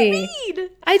 Exactly. What does that mean?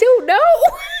 I don't know.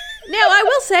 Now, I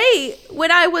will say,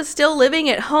 when I was still living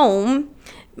at home,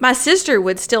 my sister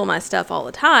would steal my stuff all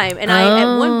the time. And I,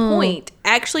 at one point,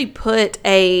 actually put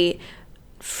a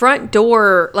front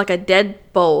door, like a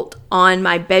deadbolt, on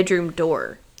my bedroom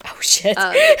door. Oh, shit.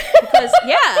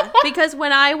 Because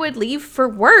when I would leave for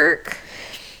work,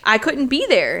 I couldn't be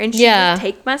there, and she Yeah. would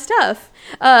take my stuff.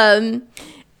 And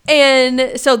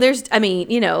so there's,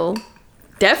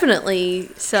 definitely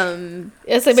some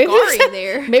It's like maybe scarring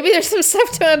there. maybe there's some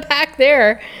stuff to unpack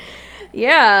there.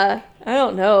 Yeah, I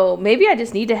don't know. Maybe I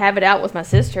just need to have it out with my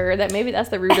sister. Maybe that's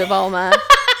the root of all my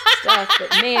stuff.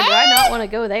 But man, do I not want to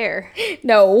go there?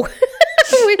 No.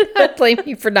 We don't blame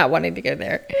you for not wanting to go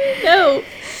there. No.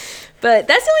 But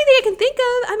that's the only thing I can think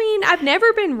of. I mean, I've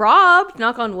never been robbed,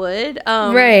 knock on wood.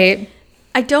 Right.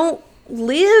 I don't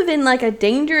live in like a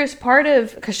dangerous part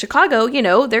of, because Chicago,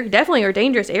 there definitely are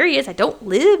dangerous areas. I don't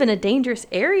live in a dangerous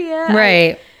area.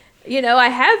 Right. I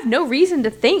have no reason to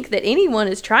think that anyone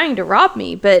is trying to rob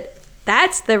me, but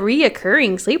that's the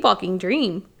reoccurring sleepwalking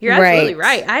dream. You're absolutely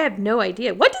right. I have no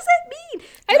idea. What does that mean?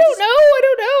 I don't know.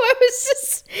 I was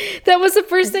just, that was the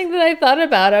first thing that I thought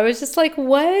about. I was just like,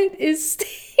 what is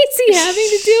Stacy having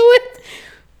to deal with?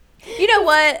 You know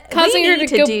what? Causing her to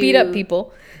go beat up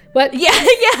people. What? Yeah.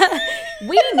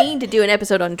 We need to do an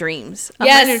episode on dreams. 100%.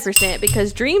 Yes.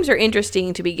 Because dreams are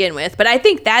interesting to begin with. But I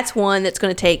think that's one that's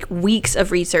going to take weeks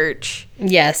of research.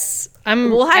 Yes.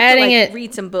 We'll have adding to it.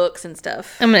 read some books and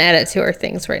stuff. I'm going to add it to our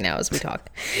things right now as we talk.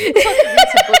 Read some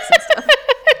books and stuff.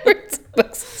 Read some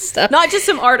books and stuff. Not just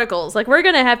some articles. Like, we're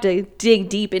going to have to dig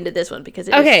deep into this one because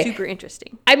it is super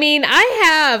interesting. I mean, I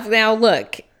have, now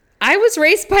look, I was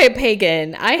raised by a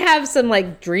pagan. I have some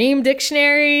like dream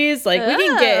dictionaries. Like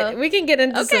we can get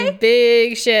into some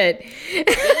big shit. Yeah,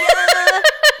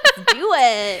 do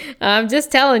it. I'm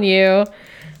just telling you.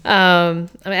 I'm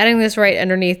adding this right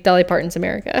underneath Dolly Parton's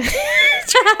America.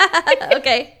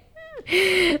 Okay.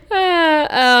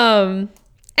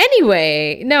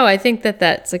 Anyway, no, I think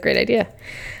that's a great idea.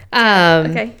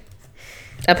 Okay.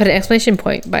 I put an exclamation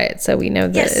point by it so we know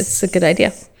that it's a good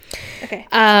idea. Okay.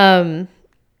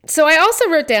 So I also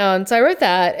wrote down, I wrote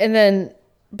that, and then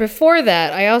before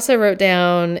that, I also wrote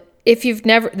down,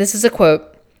 this is a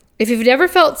quote, if you've never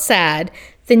felt sad,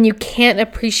 then you can't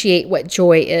appreciate what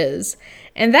joy is.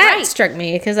 And that struck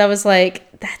me because I was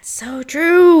like, that's so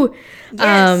true.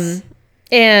 Yes.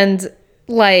 And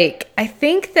like, I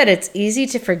think that it's easy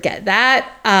to forget that.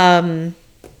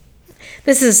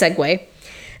 This is a segue.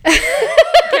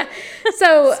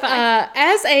 So,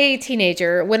 as a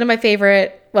teenager, one of my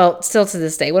favorite, well, still to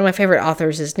this day, one of my favorite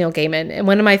authors is Neil Gaiman. And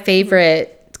one of my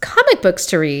favorite comic books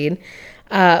to read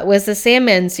was the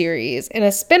Sandman series. And a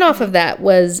spinoff of that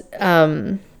was,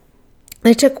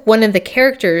 they took one of the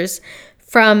characters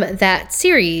from that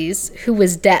series who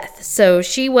was Death. So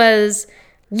she was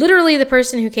literally the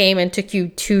person who came and took you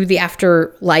to the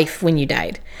afterlife when you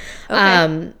died.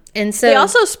 Okay. And so they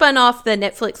also spun off the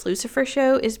Netflix Lucifer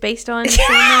show is based on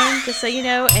Sandman, just so you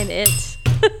know, and it's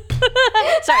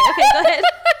sorry, okay, go ahead.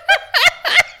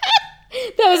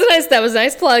 That was a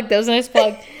nice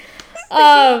plug.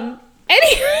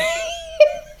 Anyway.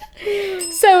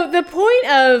 the point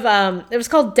of it was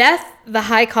called Death, the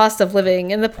High Cost of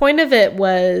Living, and the point of it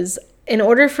was in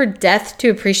order for Death to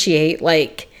appreciate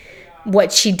like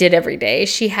what she did every day,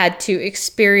 she had to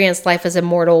experience life as a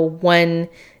mortal one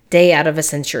day out of a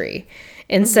century.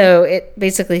 And so it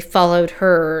basically followed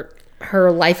her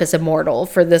life as a mortal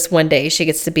for this one day she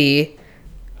gets to be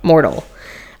mortal.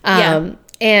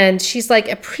 And she's like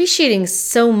appreciating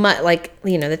so much, like,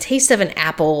 you know, the taste of an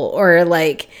apple, or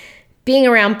like being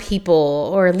around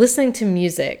people, or listening to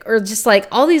music, or just like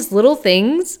all these little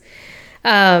things.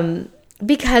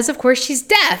 Because of course she's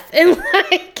deaf, and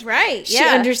like, right, she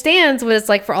understands what it's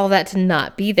like for all that to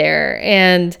not be there.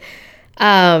 And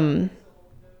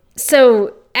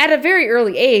so at a very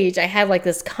early age, I had like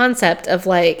this concept of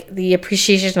like the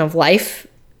appreciation of life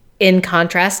in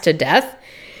contrast to death.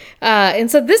 And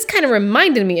so this kind of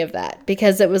reminded me of that,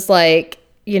 because it was like,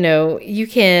 you know, you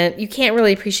can't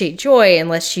really appreciate joy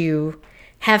unless you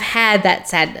have had that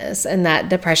sadness and that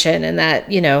depression, and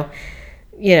that, you know,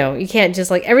 you can't just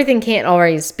like, everything can't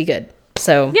always be good.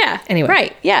 So anyway.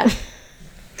 Right. Yeah.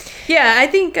 Yeah, I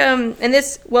think, and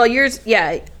this, well, yours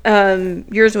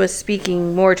was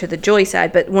speaking more to the joy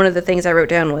side, but one of the things I wrote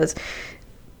down was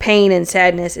pain and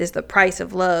sadness is the price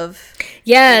of love.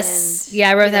 Yes. And,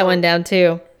 I wrote that one down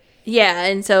too. Yeah,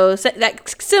 and so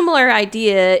that similar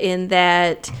idea in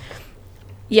that,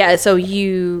 so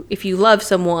if you love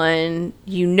someone,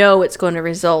 you know it's going to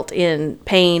result in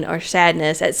pain or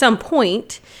sadness at some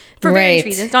point for various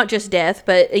reasons, not just death,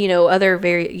 but, you know, other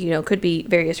could be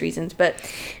various reasons. But,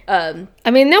 I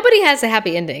mean, nobody has a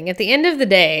happy ending. At the end of the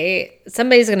day,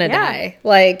 somebody's going to die.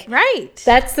 Like, right.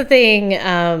 That's the thing.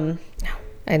 I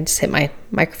just hit my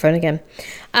microphone again.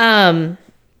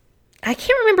 I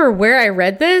can't remember where I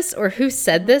read this or who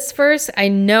said this first. I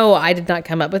know I did not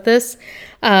come up with this.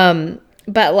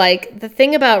 But like, the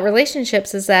thing about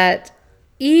relationships is that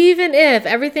even if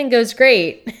everything goes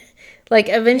great, like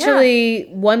eventually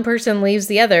one person leaves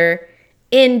the other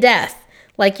in death.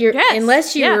 Like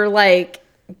unless you're like,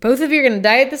 both of you are going to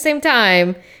die at the same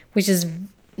time, which is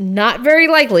not very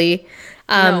likely.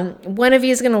 One of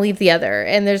you is going to leave the other,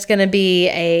 and there's going to be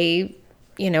a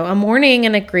mourning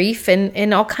and a grief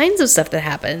and all kinds of stuff that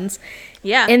happens.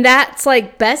 Yeah. And that's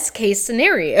like best case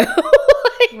scenario.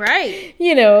 Right.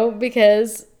 You know,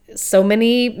 because so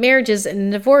many marriages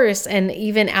and divorce, and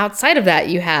even outside of that,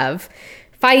 you have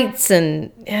fights,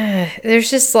 and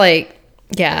there's just like,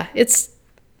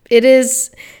 it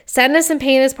is, sadness and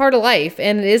pain is part of life,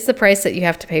 and it is the price that you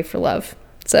have to pay for love.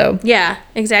 So. Yeah,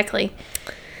 exactly.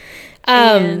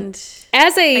 And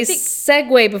as a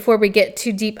segue, before we get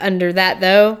too deep under that,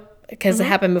 though, because it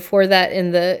happened before that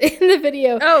in the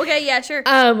video. Oh, okay, yeah, sure.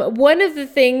 One of the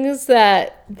things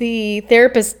that the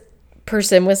therapist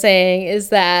person was saying is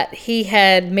that he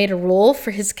had made a rule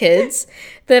for his kids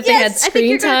that if they had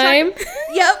screen time,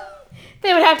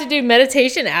 they would have to do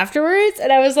meditation afterwards.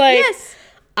 And I was like,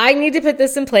 I need to put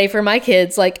this in play for my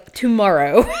kids, like,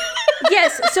 tomorrow.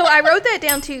 Yes, so I wrote that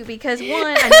down too, because one,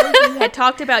 I know you had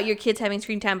talked about your kids having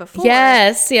screen time before.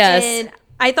 Yes. And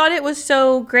I thought it was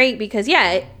so great because,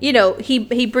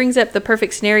 he brings up the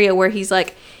perfect scenario where he's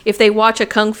like, if they watch a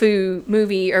kung fu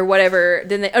movie or whatever,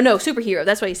 then superhero,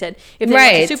 that's what he said. If they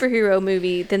watch a superhero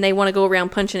movie, then they want to go around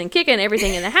punching and kicking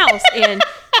everything in the house, and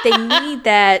they need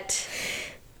that,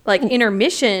 like,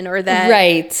 intermission or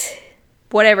that...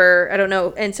 whatever, I don't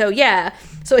know. And so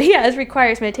it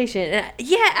requires meditation.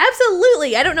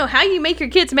 Absolutely. I don't know how you make your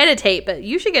kids meditate, but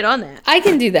you should get on that. I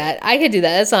can do that.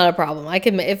 That's not a problem. I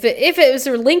can, if it was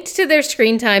linked to their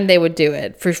screen time, they would do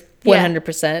it for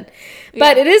 100%.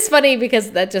 But it is funny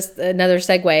because that's just another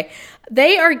segue.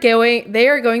 They are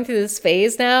going through this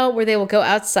phase now where they will go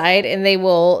outside and they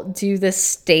will do this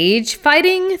stage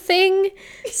fighting thing.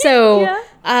 So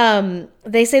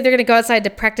they say they're going to go outside to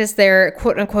practice their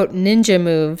quote unquote ninja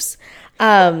moves.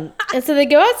 And so they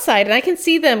go outside, and I can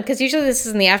see them because usually this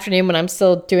is in the afternoon when I'm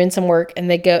still doing some work, and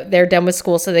they're done with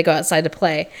school, so they go outside to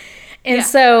play. And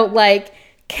so like,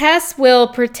 Kes will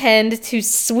pretend to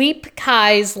sweep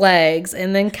Kai's legs,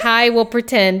 and then Kai will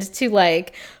pretend to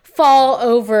like fall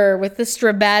over with this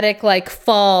dramatic like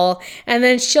fall, and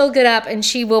then she'll get up and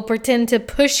she will pretend to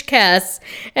push Kes,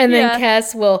 and then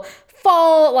Kes will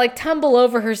fall, like tumble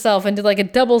over herself and do like a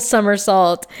double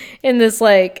somersault in this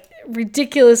like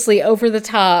ridiculously over the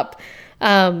top.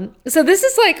 So this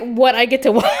is like what I get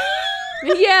to watch.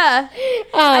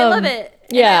 I love it.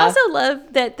 And I also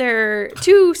love that they're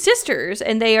two sisters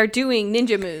and they are doing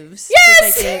ninja moves.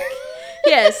 Yes! Which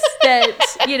I think,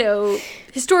 that,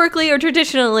 historically or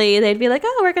traditionally, they'd be like,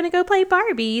 oh, we're going to go play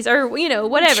Barbies or,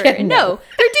 whatever. Yeah, no,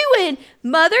 they're doing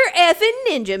mother effing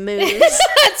ninja moves.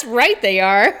 That's right, they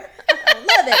are.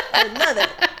 I love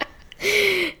it.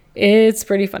 It's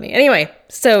pretty funny. Anyway,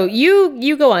 so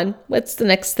you go on. What's the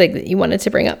next thing that you wanted to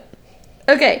bring up?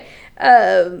 Okay.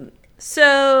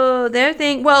 So the other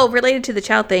thing, well, related to the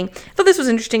child thing, I thought this was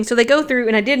interesting. So they go through,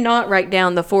 and I did not write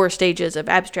down the 4 stages of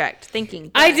abstract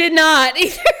thinking. I did not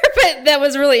either, but that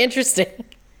was really interesting.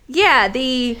 Yeah,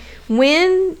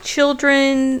 when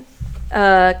children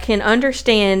can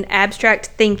understand abstract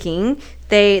thinking,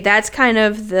 that's kind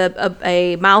of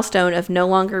a milestone of no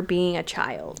longer being a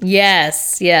child.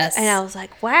 Yes. And I was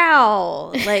like,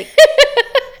 wow, like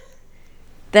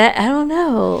that. I don't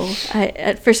know.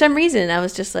 For some reason, I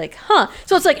was just like, huh.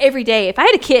 So it's like every day. If I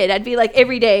had a kid, I'd be like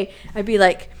every day. I'd be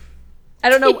like, I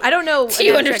don't know. Do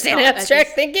you understand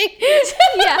abstract thinking?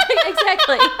 Yeah,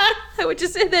 exactly. I would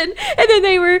just and then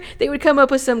they would come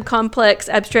up with some complex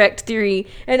abstract theory,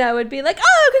 and I would be like,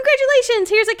 "Oh, congratulations!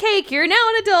 Here's a cake. You're now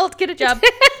an adult. Get a job."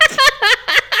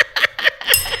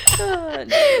 Oh,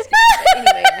 no,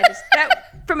 anyway,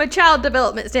 from a child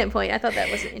development standpoint, I thought that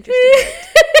was an interesting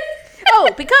fact. Oh,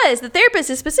 because the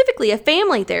therapist is specifically a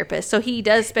family therapist, so he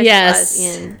does specialize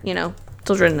in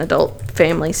children and adult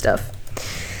family stuff.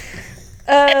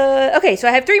 Okay, so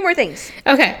I have 3 more things.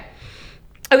 Okay,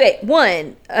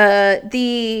 one,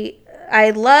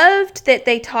 I loved that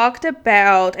they talked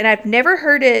about, and I've never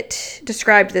heard it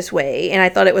described this way, and I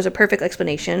thought it was a perfect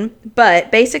explanation, but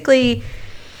basically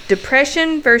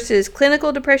depression versus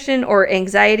clinical depression, or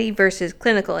anxiety versus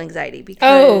clinical anxiety.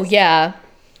 Because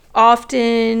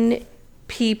often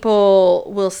people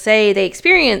will say they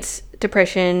experience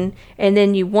depression, and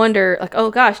then you wonder, like,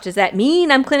 oh gosh, does that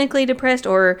mean I'm clinically depressed?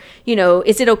 Or,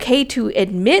 is it okay to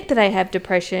admit that I have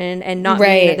depression and not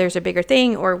mean that there's a bigger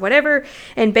thing or whatever?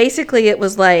 And basically it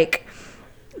was like,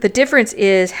 the difference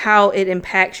is how it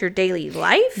impacts your daily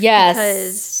life.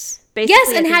 Yes. Because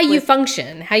basically, and how you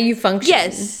function.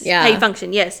 Yes. Yeah. How you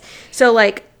function. Yes. So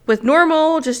like with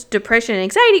normal, just depression and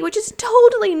anxiety, which is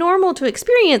totally normal to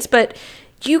experience, but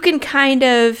you can kind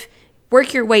of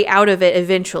work your way out of it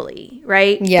eventually,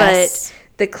 right? Yes. But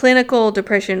the clinical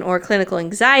depression or clinical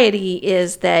anxiety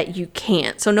is that you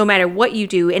can't. So no matter what you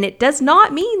do, and it does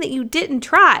not mean that you didn't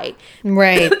try.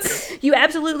 Right. You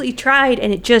absolutely tried,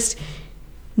 and it just,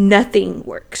 nothing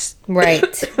works.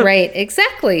 Right.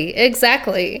 Exactly. And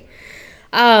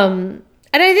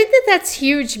I think that that's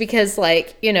huge because,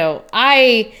 like,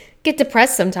 I get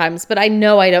depressed sometimes, but I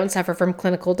know I don't suffer from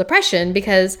clinical depression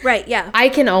because I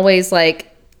can always, like,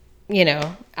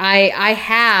 I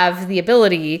have the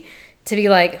ability to be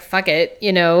like, fuck it,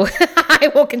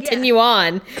 I will continue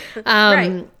on.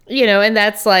 And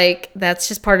that's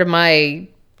just part of my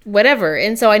whatever.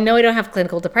 And so I know I don't have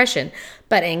clinical depression,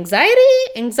 but anxiety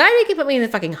can put me in the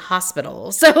fucking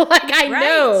hospital. So like, I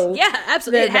know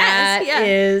absolutely that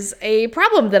is a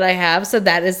problem that I have. So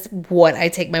that is what I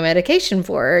take my medication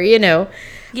for,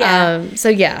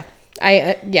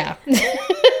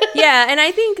 Yeah, and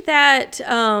I think that,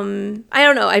 I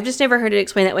don't know, I've just never heard it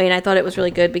explained that way, and I thought it was really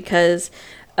good because,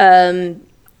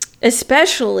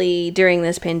 especially during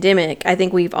this pandemic, I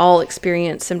think we've all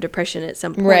experienced some depression at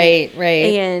some point. Right.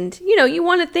 And, you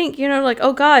want to think, like,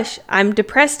 oh gosh, I'm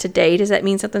depressed today. Does that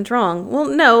mean something's wrong? Well,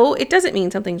 no, it doesn't mean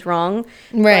something's wrong.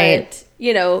 Right.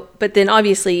 But then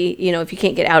obviously, if you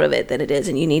can't get out of it, then it is,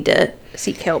 and you need to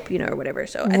seek help, or whatever.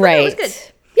 So I thought that was good.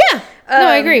 Yeah. No,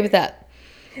 I agree with that.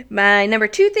 My number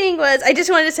 2 thing was, I just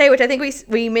wanted to say, which I think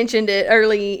we mentioned it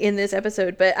early in this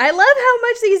episode, but I love how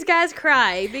much these guys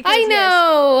cry. Because, I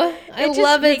know. I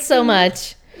love it so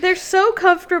much. They're so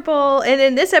comfortable. And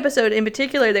in this episode in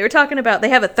particular, they were talking about, they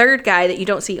have a third guy that you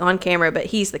don't see on camera, but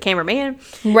he's the cameraman.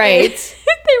 Right. And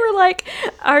they were like,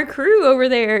 our crew over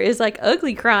there is like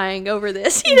ugly crying over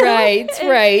this. Right.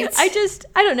 I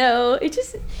don't know. It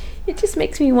just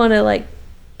makes me want to like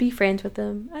be friends with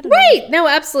them. I don't know. No,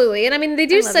 absolutely. And I mean, they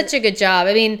do such a good job.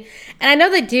 I mean, and I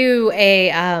know they do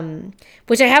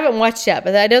which I haven't watched yet,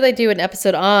 but I know they do an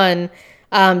episode on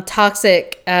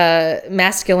toxic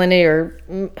masculinity, or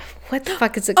what the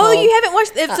fuck is it called? Oh, you haven't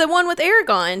watched? It's the one with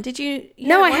Aragon. Did you?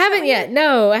 No, I haven't yet.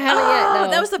 No, I haven't yet.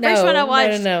 No, that was the first one I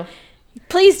watched. No.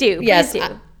 Please do. Yes, please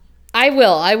do. I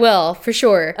will for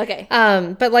sure. Okay.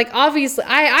 But like, obviously,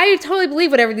 I totally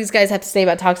believe whatever these guys have to say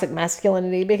about toxic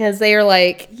masculinity, because they are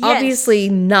like, obviously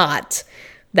not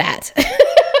that.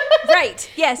 Right.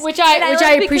 Yes. Which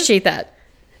I appreciate that.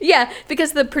 Yeah,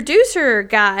 because the producer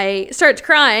guy starts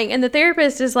crying, and the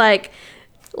therapist is like,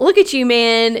 look at you,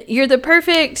 man. You're the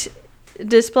perfect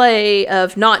display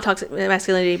of not toxic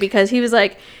masculinity, because he was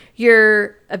like,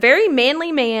 you're a very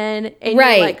manly man, and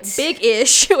you're like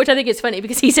big-ish, which I think is funny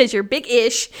because he says you're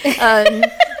big-ish, and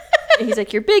he's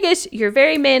like, you're biggest, you're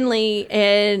very manly,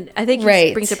 and I think he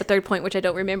Right. brings up a third point, which I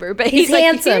don't remember, but He's like,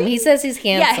 handsome. He says he's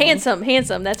handsome. Yeah,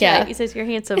 handsome. That's Yeah. right. He says you're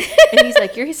handsome, and he's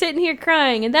like, you're sitting here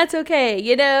crying, and that's okay,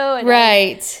 you know. And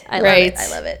Right. I right. love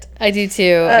it. I love it. I do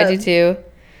too. I do too.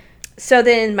 So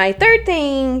then my third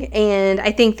thing, and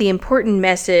I think the important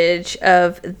message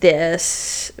of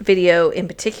this video in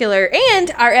particular, and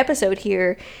our episode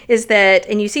here, is that,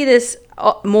 and you see this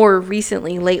more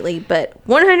recently lately, but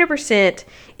 100%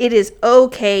 it is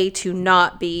okay to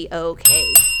not be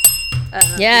okay.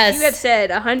 Yes. You have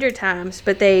said 100 times,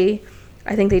 but I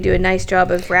think they do a nice job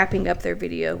of wrapping up their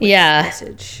video with Yeah. this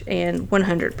message, and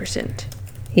 100%.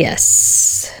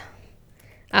 Yes.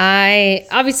 I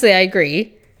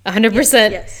agree.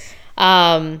 100%. Yes.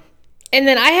 And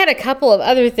then I had a couple of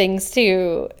other things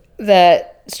too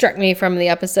that struck me from the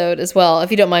episode as well, if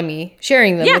you don't mind me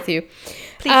sharing them with you.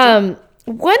 Please do.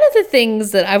 One of the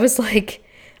things that I was like,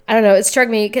 I don't know, it struck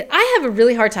me, 'cause I have a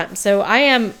really hard time. So I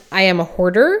am a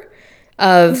hoarder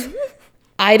of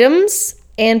items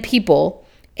and people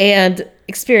and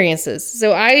experiences.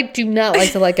 So I do not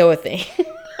like to let go of things.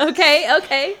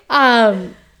 Okay.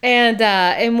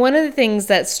 And one of the things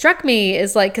that struck me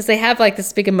is like, because they have like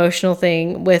this big emotional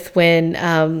thing with when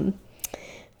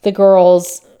the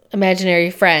girl's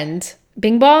imaginary friend,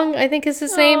 Bing Bong, I think is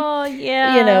his name. Oh,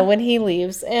 yeah. You know, when he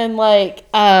leaves. And like,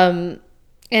 and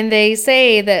they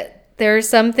say that there are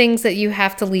some things that you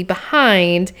have to leave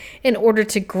behind in order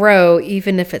to grow,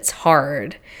 even if it's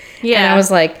hard. Yeah. And I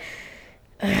was like,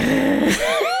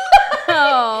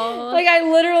 Oh. like I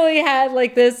literally had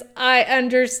like this, I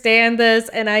understand this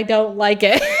and I don't like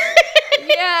it.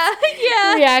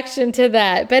 Yeah. Reaction to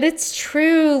that. But it's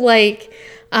true, like,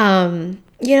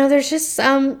 you know, there's just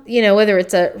some, you know, whether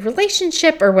it's a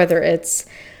relationship or whether it's,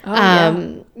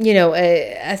 you know,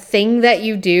 a thing that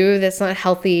you do that's not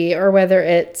healthy, or whether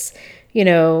it's, you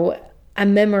know, a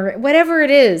memory, whatever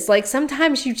it is, like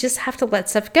sometimes you just have to let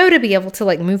stuff go to be able to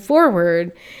like move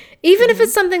forward. Even if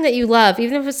it's something that you love,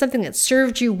 even if it's something that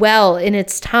served you well in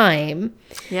its time.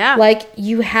 Yeah. Like,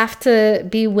 you have to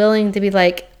be willing to be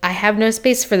like, I have no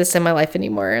space for this in my life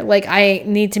anymore. Like, I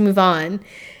need to move on.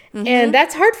 And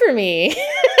that's hard for me.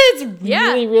 It's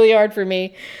really, really hard for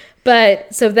me.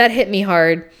 But so that hit me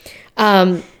hard.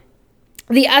 The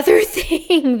other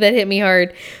thing that hit me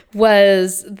hard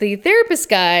was the therapist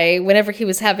guy, whenever he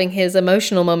was having his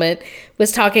emotional moment,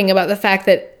 was talking about the fact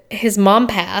that his mom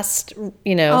passed,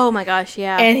 you know. Oh my gosh,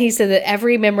 yeah. And he said that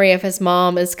every memory of his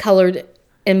mom is colored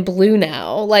in blue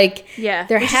now. Like, Yeah,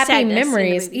 they're there's happy sadness in the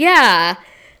memories. movie. Yeah.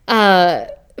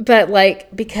 But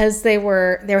like, because they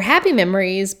were happy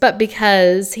memories, but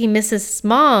because he misses his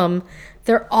mom,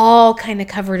 they're all kind of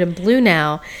covered in blue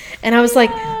now. And I was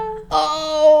like,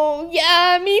 oh,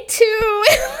 yeah, me too.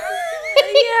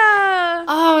 Yeah.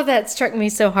 Oh, that struck me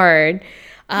so hard.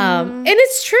 And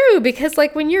it's true, because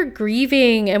like when you're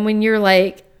grieving and when you're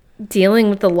like dealing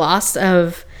with the loss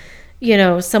of, you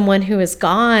know, someone who is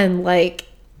gone, like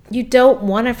you don't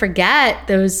want to forget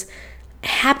those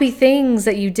happy things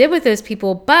that you did with those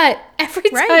people. But every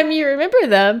time you remember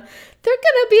them, they're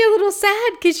going to be a little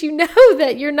sad because you know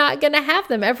that you're not going to have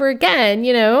them ever again,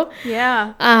 you know?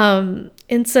 Yeah.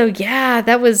 And so, yeah,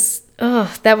 that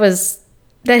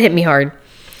hit me hard.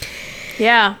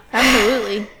 Yeah,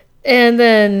 absolutely. And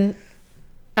then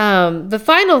the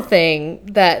final thing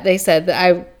that they said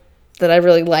that I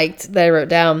really liked, that I wrote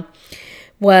down,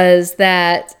 was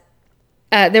that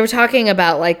they were talking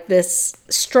about like the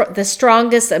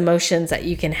strongest emotions that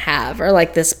you can have, or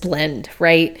like this blend,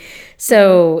 right?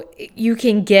 So you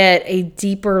can get a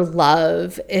deeper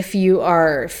love if you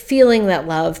are feeling that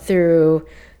love through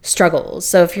struggles.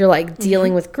 So if you're like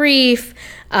dealing with grief,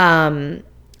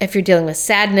 if you're dealing with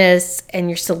sadness and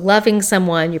you're still loving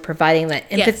someone, you're providing that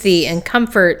empathy and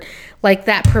comfort, like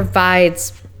that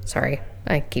provides, sorry,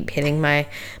 I keep hitting my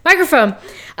microphone.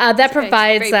 That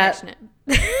provides that.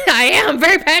 I am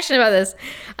very passionate about this.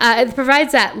 It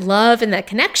provides that love and that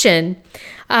connection.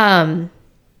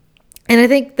 And I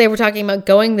think they were talking about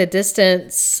going the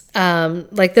distance.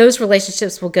 Like those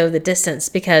relationships will go the distance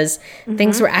because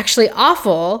things were actually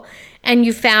awful and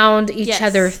you found each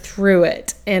other through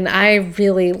it. And I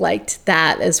really liked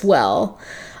that as well.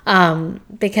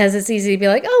 Because it's easy to be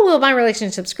like, oh, well, my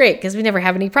relationship's great because we never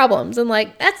have any problems. And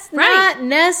like, that's not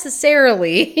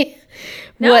necessarily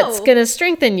what's going to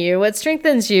strengthen you. What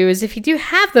strengthens you is if you do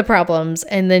have the problems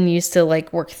and then you still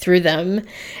like work through them.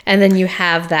 And then you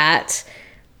have that,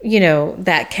 you know,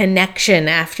 that connection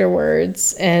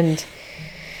afterwards. And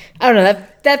I don't know,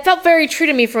 that felt very true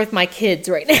to me with my kids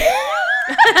right now.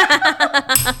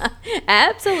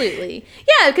 Absolutely.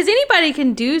 Yeah, because anybody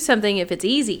can do something if it's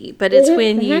easy, but it's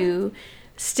when you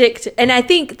stick to, and I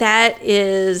think that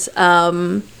is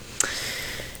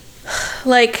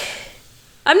like,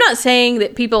 I'm not saying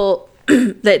that people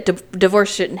that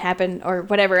divorce shouldn't happen or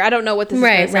whatever. I don't know what this is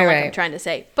going to sound like I'm trying to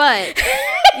say, but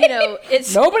you know,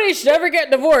 it's nobody should ever get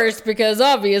divorced because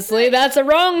obviously that's a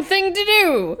wrong thing to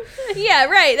do. Yeah,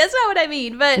 right. That's not what I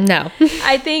mean, but no.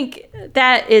 I think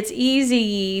that it's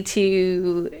easy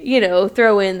to, you know,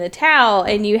 throw in the towel,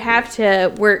 and you have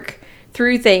to work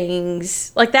through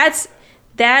things like that.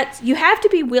 You have to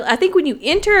be I think when you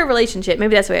enter a relationship,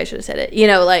 maybe that's the way I should have said it, you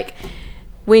know, like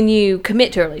when you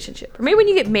commit to a relationship, or maybe when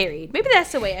you get married, maybe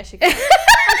that's the way I should go. I'm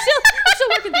still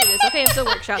working through this. Okay, I'm still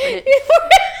workshopping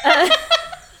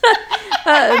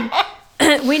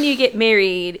it. When you get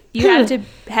married, you have to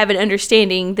have an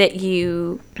understanding that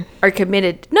you are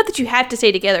committed. Not that you have to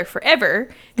stay together forever.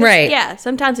 Right. Yeah,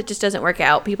 sometimes it just doesn't work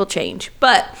out. People change.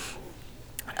 But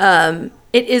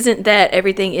it isn't that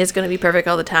everything is going to be perfect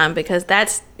all the time, because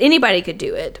anybody could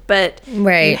do it. But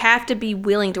you have to be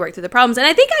willing to work through the problems. And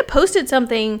I think I posted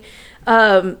something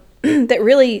that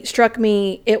really struck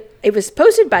me. It was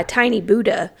posted by Tiny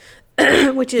Buddha,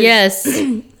 which is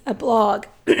a blog.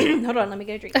 Hold on, let me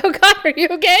get a drink. Oh God, are you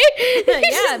okay?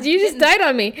 Yeah, you just died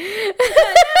on me.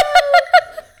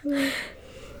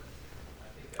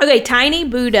 Okay, Tiny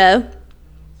Buddha,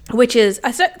 which is,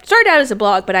 I started out as a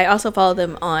blog, but I also follow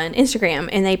them on Instagram,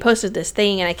 and they posted this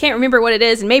thing, and I can't remember what it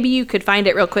is, and maybe you could find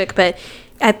it real quick, but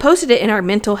I posted it in our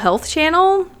mental health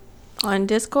channel on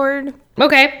Discord.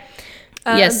 Okay.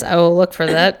 Yes, I will look for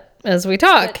that as we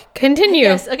talk. Continue.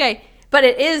 Yes, okay. But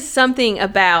it is something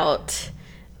about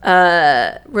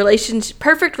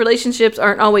perfect relationships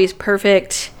aren't always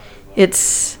perfect.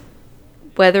 It's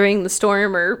weathering the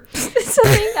storm or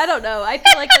something. I don't know. I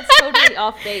feel like that's totally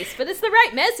off base, but it's the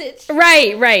right message.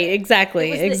 Right.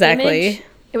 Exactly.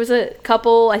 It was a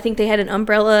couple. I think they had an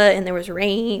umbrella and there was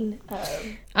rain.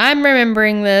 I'm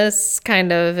remembering this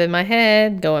kind of in my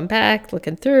head, going back,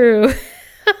 looking through.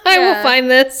 I will find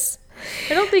this.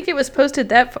 I don't think it was posted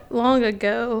that long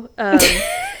ago.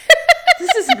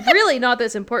 This is really not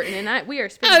this important, and we are.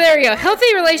 Oh, there we go.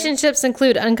 Healthy relationships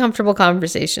include uncomfortable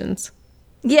conversations.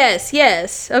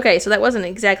 Yes. Okay, so that wasn't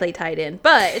exactly tied in,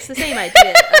 but it's the same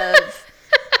idea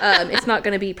of it's not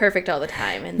going to be perfect all the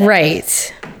time, and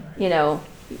right. You know,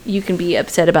 you can be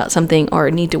upset about something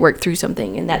or need to work through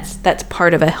something, and that's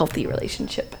part of a healthy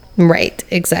relationship. Right.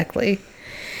 Exactly.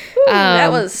 Ooh,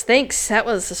 that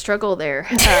was a struggle there.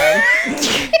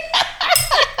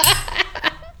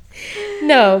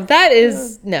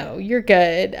 No, you're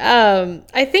good.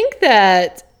 I think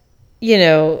that, you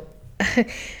know,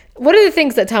 one of the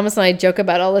things that Thomas and I joke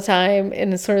about all the time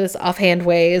in sort of this offhand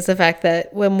way is the fact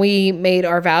that when we made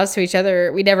our vows to each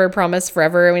other, we never promised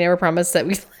forever, and we never promised that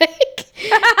we we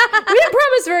didn't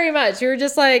promise very much. We were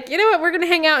just like, you know what, we're going to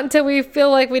hang out until we feel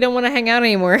like we don't want to hang out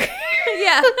anymore.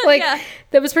 Yeah.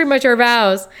 That was pretty much our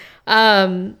vows.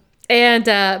 But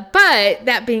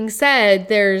that being said,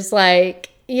 there's like,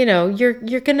 you know, you're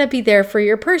going to be there for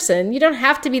your person. You don't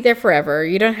have to be there forever.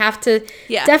 You don't have to,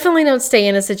 definitely don't stay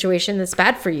in a situation that's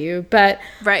bad for you. But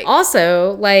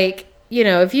also, like, you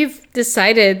know, if you've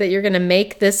decided that you're going to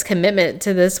make this commitment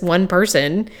to this one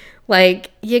person, like,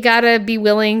 you got to be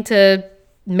willing to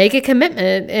make a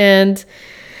commitment and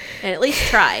at least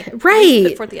try. Right.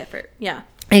 Put forth the effort. Yeah.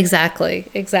 Exactly.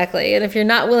 And if you're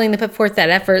not willing to put forth that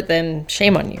effort, then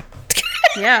shame on you.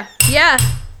 Yeah.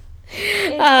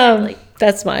 Exactly.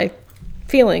 That's my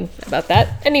feeling about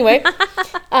that. Anyway.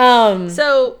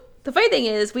 So the funny thing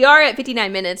is, we are at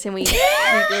 59 minutes and we need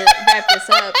to wrap this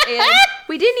up. And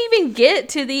we didn't even get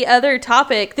to the other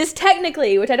topic. This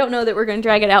technically, which I don't know that we're going to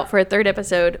drag it out for a third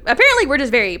episode. Apparently, we're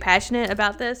just very passionate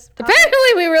about this topic.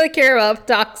 Apparently, we really care about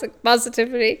toxic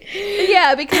positivity.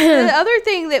 Yeah, because the other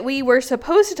thing that we were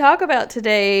supposed to talk about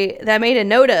today that I made a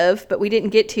note of, but we didn't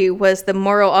get to, was the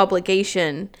moral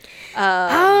obligation.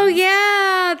 Oh,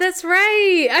 yeah, that's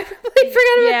right. I completely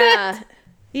forgot about that.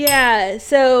 Yeah,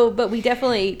 so, but we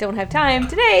definitely don't have time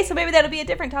today, so maybe that'll be a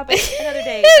different topic another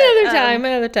day.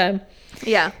 Another time.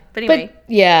 Yeah, but anyway. But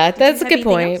yeah, that's a good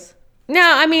point. Else? No,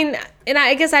 I mean, and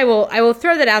I guess I will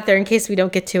throw that out there in case we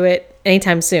don't get to it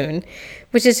anytime soon,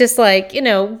 which is just like, you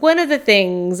know, one of the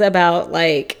things about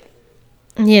like,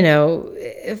 you know,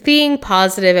 being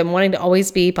positive and wanting to always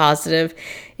be positive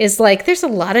is like, there's a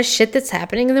lot of shit that's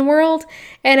happening in the world.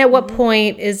 And at what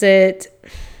point is it,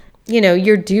 you know,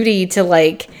 your duty to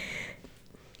like,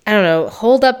 I don't know,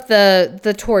 hold up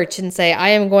the torch and say, I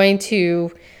am going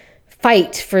to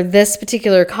fight for this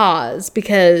particular cause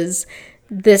because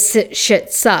this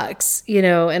shit sucks, you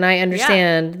know, and I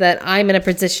understand that I'm in a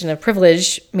position of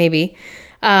privilege maybe,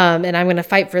 and I'm going to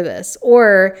fight for this.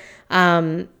 Or,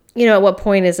 at what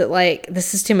point is it like,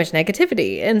 this is too much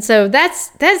negativity? And so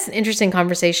that's an interesting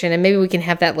conversation, and maybe we can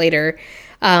have that later.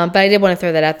 But I did want to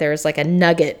throw that out there as like a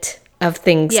nugget of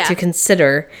things to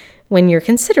consider when you're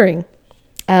considering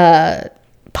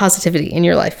positivity in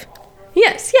your life.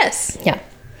 Yes. Yeah.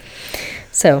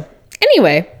 So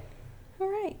anyway. All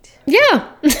right.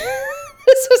 Yeah.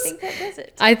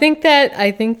 I think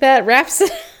that wraps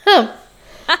it up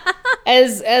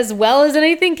as well as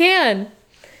anything can.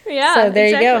 Yeah. So there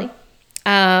you go.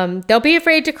 Don't be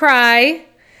afraid to cry.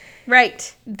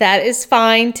 Right. That is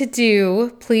fine to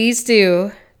do. Please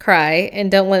do cry,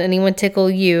 and don't let anyone tickle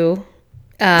you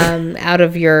out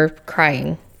of your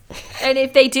crying. And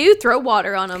if they do, throw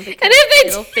water on them because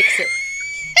it'll fix it.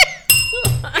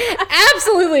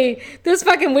 Absolutely. Those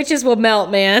fucking witches will melt,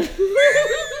 man.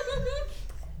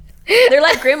 They're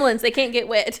like gremlins. They can't get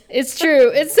wet. It's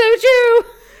true. It's so true.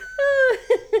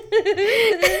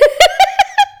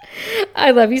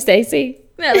 I love you, Stacy.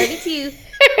 I love you too.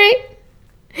 All right.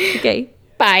 Okay.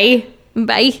 Bye.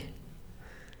 Bye.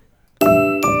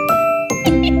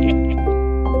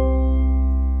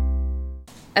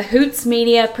 A Hoots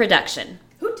Media production.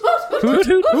 Hoot, hoot, hoot,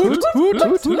 hoot, hoot,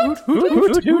 hoot, hoot,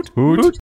 hoot, hoot, hoot, hoot.